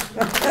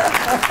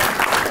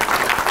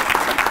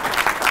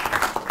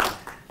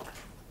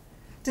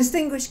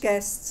 distinguished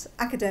guests,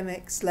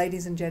 academics,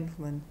 ladies and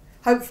gentlemen,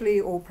 hopefully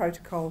all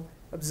protocol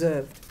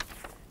observed.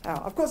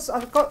 Now,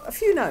 I've got a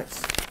few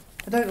notes.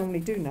 I don't normally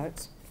do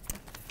notes.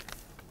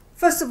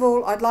 First of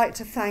all, I'd like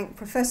to thank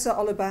Professor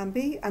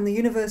Olubambi and the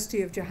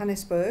University of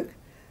Johannesburg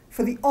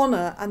for the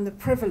honour and the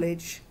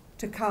privilege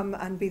to come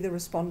and be the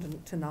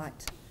respondent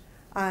tonight.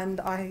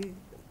 And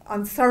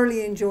I'm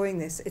thoroughly enjoying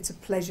this. It's a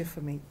pleasure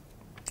for me.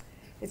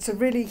 It's a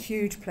really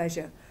huge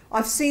pleasure.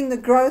 I've seen the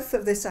growth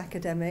of this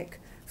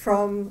academic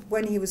from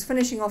when he was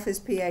finishing off his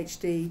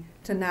PhD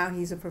to now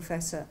he's a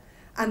professor.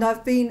 And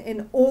I've been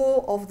in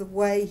awe of the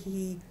way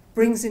he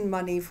brings in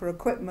money for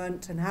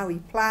equipment and how he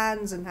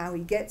plans and how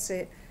he gets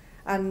it.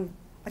 And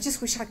I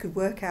just wish I could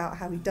work out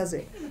how he does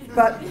it.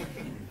 But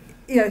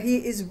you know, he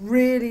is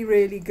really,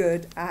 really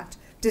good at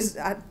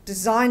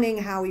designing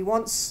how he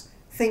wants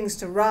things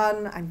to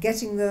run and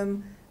getting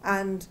them.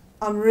 And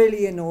I'm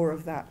really in awe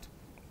of that.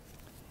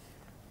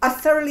 I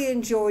thoroughly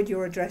enjoyed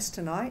your address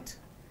tonight.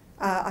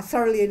 I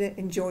thoroughly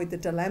enjoyed the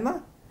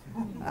dilemma.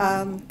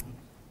 And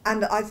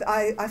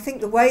I think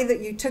the way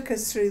that you took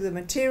us through the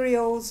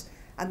materials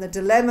and the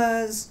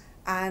dilemmas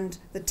and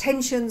the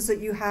tensions that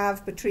you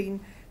have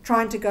between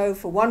trying to go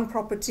for one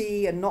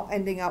property and not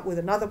ending up with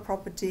another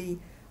property,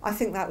 I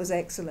think that was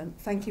excellent.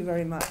 Thank you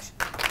very much.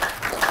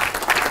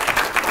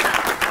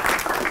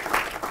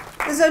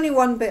 There's only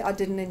one bit I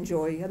didn't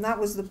enjoy, and that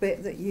was the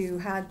bit that you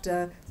had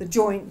the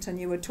joint and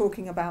you were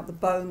talking about the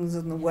bones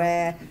and the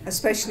wear,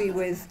 especially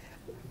with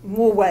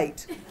more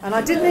weight. And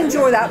I didn't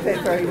enjoy that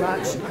bit very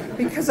much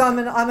because I'm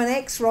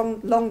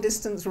an long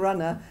distance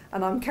runner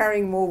and I'm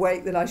carrying more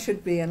weight than I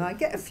should be, and I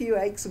get a few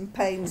aches and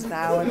pains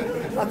now, and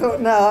I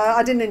thought, no,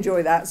 I didn't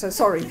enjoy that, so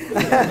sorry.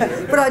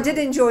 But I did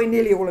enjoy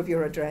nearly all of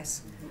your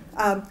address.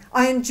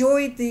 I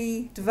enjoyed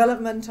the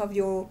development of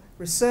your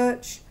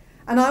research,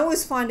 and I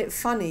always find it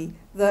funny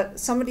that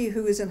somebody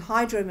who is in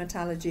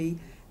hydrometallurgy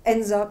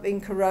ends up in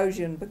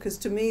corrosion, because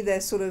to me they're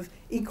sort of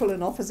equal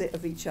and opposite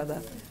of each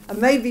other. And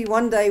maybe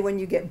one day when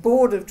you get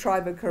bored of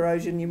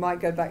tribocorrosion, you might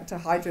go back to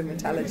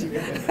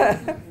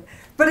hydrometallurgy.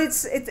 But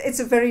it's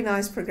a very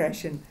nice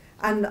progression.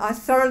 And I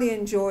thoroughly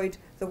enjoyed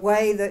the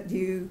way that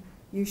you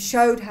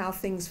showed how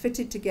things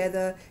fitted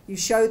together, you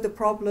showed the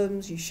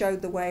problems, you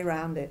showed the way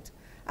around it.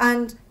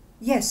 And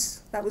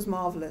yes, that was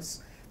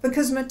marvelous,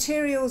 because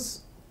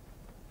materials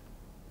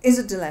is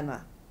a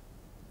dilemma.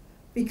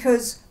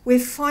 Because we're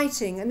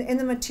fighting, and in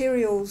the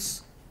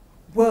materials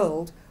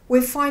world,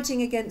 we're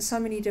fighting against so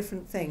many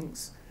different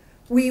things.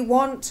 We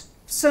want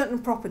certain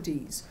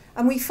properties,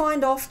 and we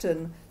find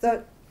often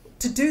that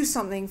to do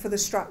something for the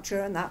structure,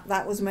 and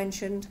that was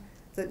mentioned,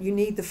 that you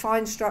need the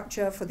fine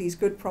structure for these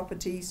good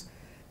properties.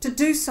 To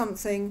do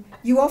something,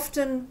 you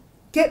often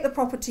get the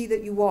property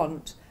that you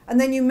want,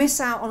 and then you miss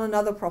out on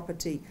another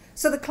property.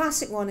 So the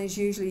classic one is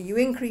usually you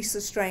increase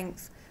the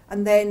strength,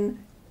 and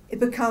then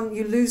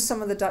you lose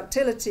some of the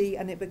ductility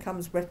and it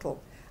becomes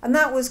brittle. And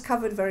that was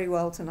covered very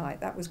well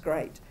tonight. That was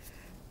great.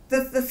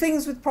 The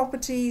things with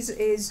properties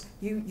is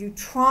you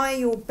try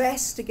your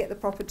best to get the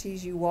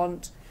properties you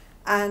want,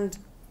 and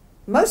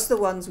most of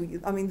the ones,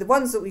 the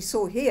ones that we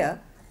saw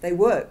here, they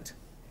worked.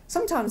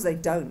 Sometimes they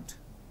don't.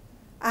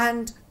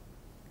 And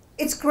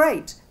it's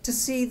great to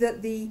see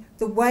that the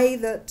way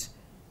that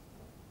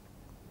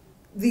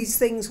these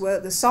things were,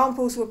 the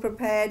samples were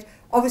prepared,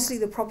 obviously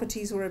the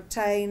properties were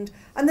obtained,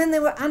 and then they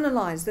were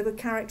analysed, they were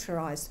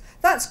characterised.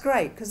 That's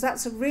great, because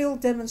that's a real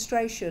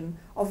demonstration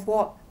of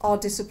what our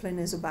discipline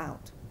is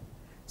about.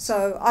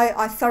 So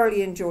I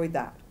thoroughly enjoyed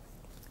that.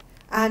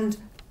 And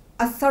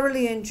I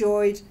thoroughly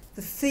enjoyed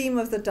the theme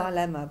of the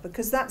dilemma,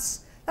 because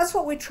that's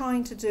what we're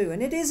trying to do,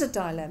 and it is a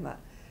dilemma.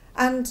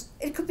 And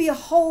it could be a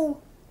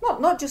whole,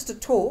 not just a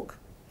talk,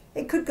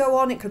 it could go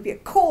on, it could be a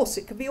course,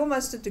 it could be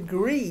almost a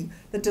degree,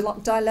 the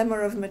dilemma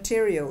of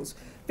materials.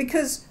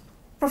 Because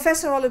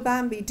Professor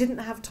Olubambi didn't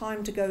have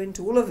time to go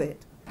into all of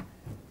it.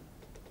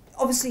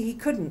 Obviously he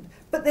couldn't.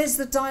 But there's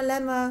the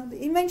dilemma,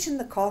 he mentioned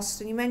the cost,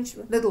 and he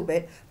mentioned a little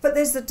bit, but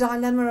there's the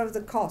dilemma of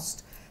the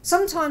cost.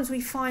 Sometimes we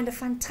find a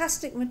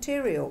fantastic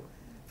material,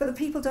 but the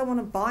people don't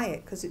want to buy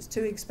it because it's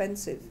too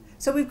expensive.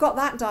 So we've got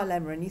that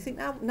dilemma, and you think,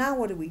 now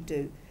what do we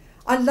do?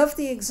 I love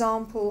the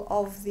example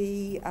of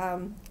the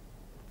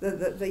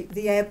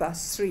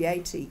Airbus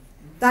 380.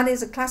 That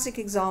is a classic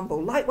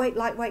example. Lightweight,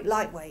 lightweight,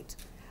 lightweight.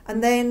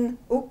 and then,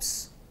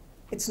 oops,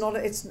 it's not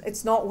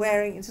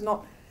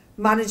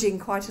managing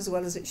quite as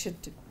well as it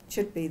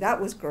should be. That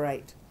was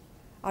great.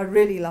 I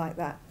really like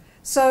that.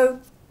 So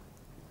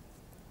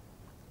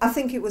I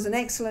think it was an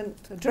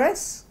excellent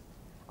address.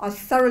 I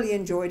thoroughly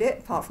enjoyed it,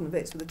 apart from the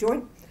bits with the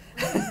joint.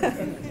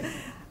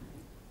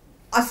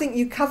 I think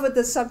you covered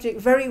the subject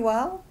very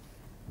well,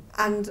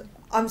 and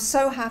I'm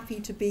so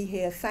happy to be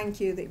here. Thank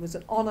you. It was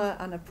an honour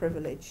and a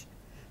privilege.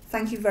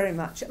 Thank you very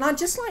much. And I'd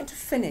just like to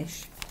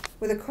finish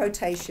with a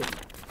quotation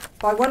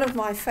by one of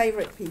my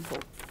favourite people.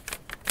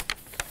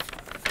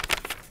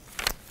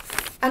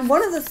 And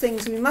one of the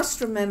things we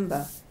must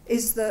remember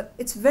is that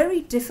it's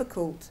very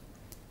difficult.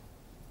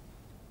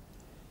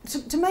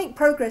 To make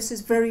progress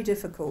is very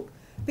difficult,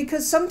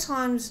 because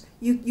sometimes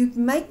you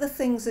make the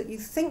things that you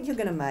think you're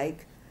going to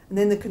make, and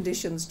then the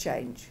conditions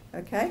change,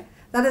 okay?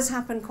 That has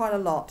happened quite a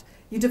lot.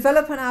 You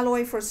develop an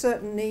alloy for a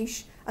certain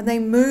niche, and they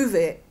move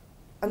it,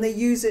 and they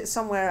use it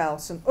somewhere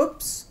else, and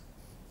oops,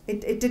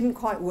 it didn't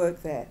quite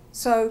work there.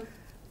 So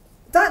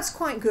that's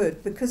quite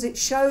good, because it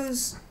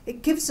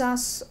gives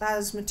us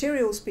as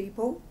materials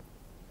people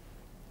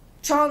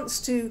chance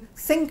to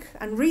think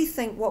and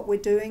rethink what we're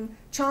doing,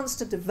 chance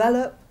to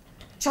develop,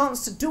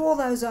 chance to do all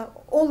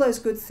those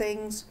good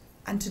things,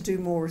 and to do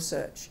more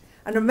research.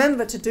 And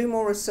remember, to do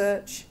more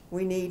research,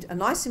 we need a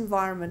nice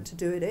environment to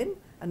do it in,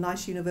 a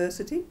nice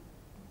university.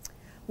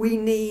 We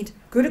need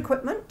good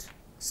equipment,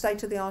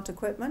 state-of-the-art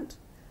equipment.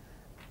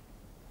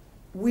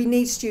 We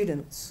need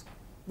students.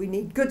 We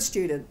need good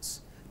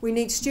students. We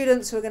need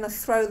students who are going to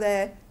throw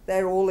their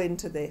all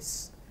into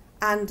this.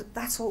 And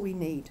that's what we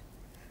need.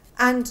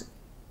 And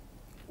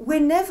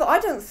I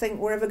don't think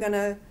we're ever going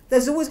to,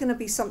 there's always going to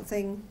be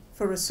something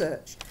for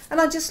research.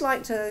 And I'd just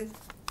like to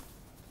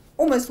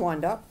almost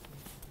wind up.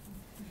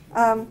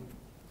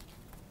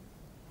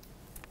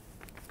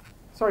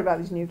 Sorry about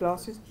these new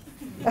glasses.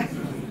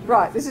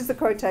 Right, this is the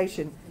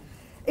quotation.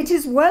 "It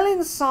is well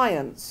in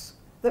science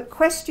that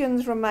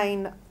questions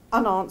remain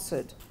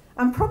unanswered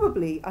and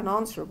probably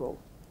unanswerable.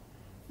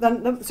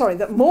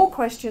 That more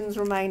questions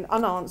remain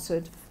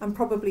unanswered and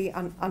probably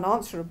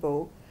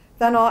unanswerable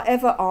than are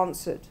ever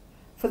answered.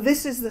 For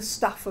this is the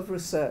stuff of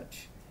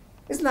research."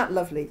 Isn't that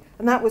lovely?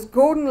 And that was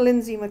Gordon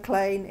Lindsay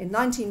McLean in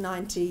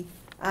 1990,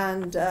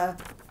 and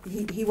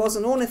he was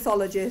an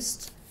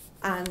ornithologist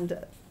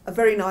and a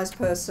very nice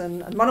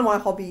person, and one of my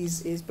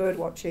hobbies is bird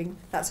watching.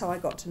 That's how I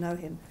got to know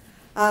him.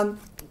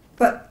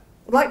 But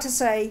I'd like to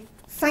say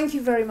thank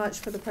you very much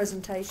for the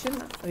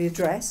presentation, the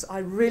address. I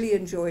really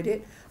enjoyed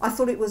it. I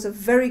thought it was a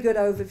very good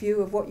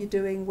overview of what you're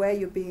doing, where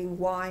you're being,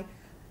 why.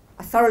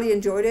 I thoroughly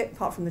enjoyed it,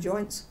 apart from the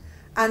joints.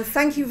 And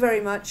thank you very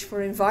much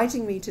for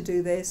inviting me to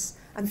do this,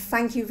 and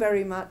thank you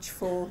very much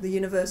for the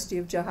University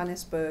of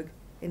Johannesburg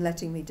in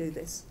letting me do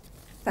this.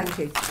 Thank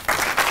you.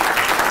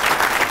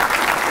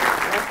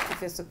 Like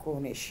Professor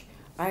Cornish,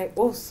 I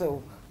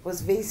also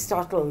was very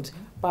startled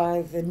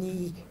by the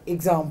knee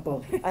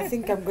example. I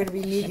think I'm going to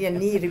be needing a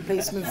knee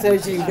replacement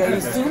surgery very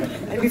soon.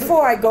 And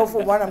before I go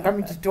for one, I'm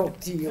coming to talk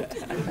to you. Okay,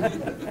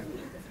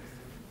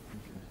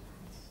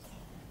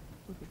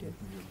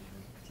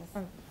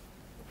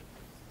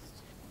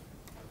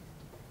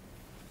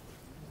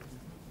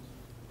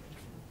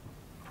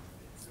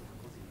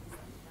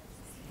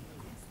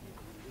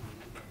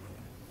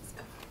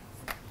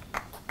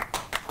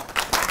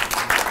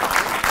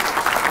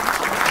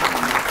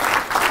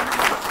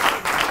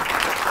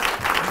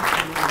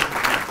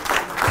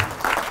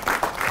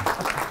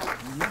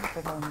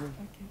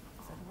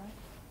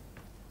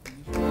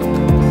 is that all right?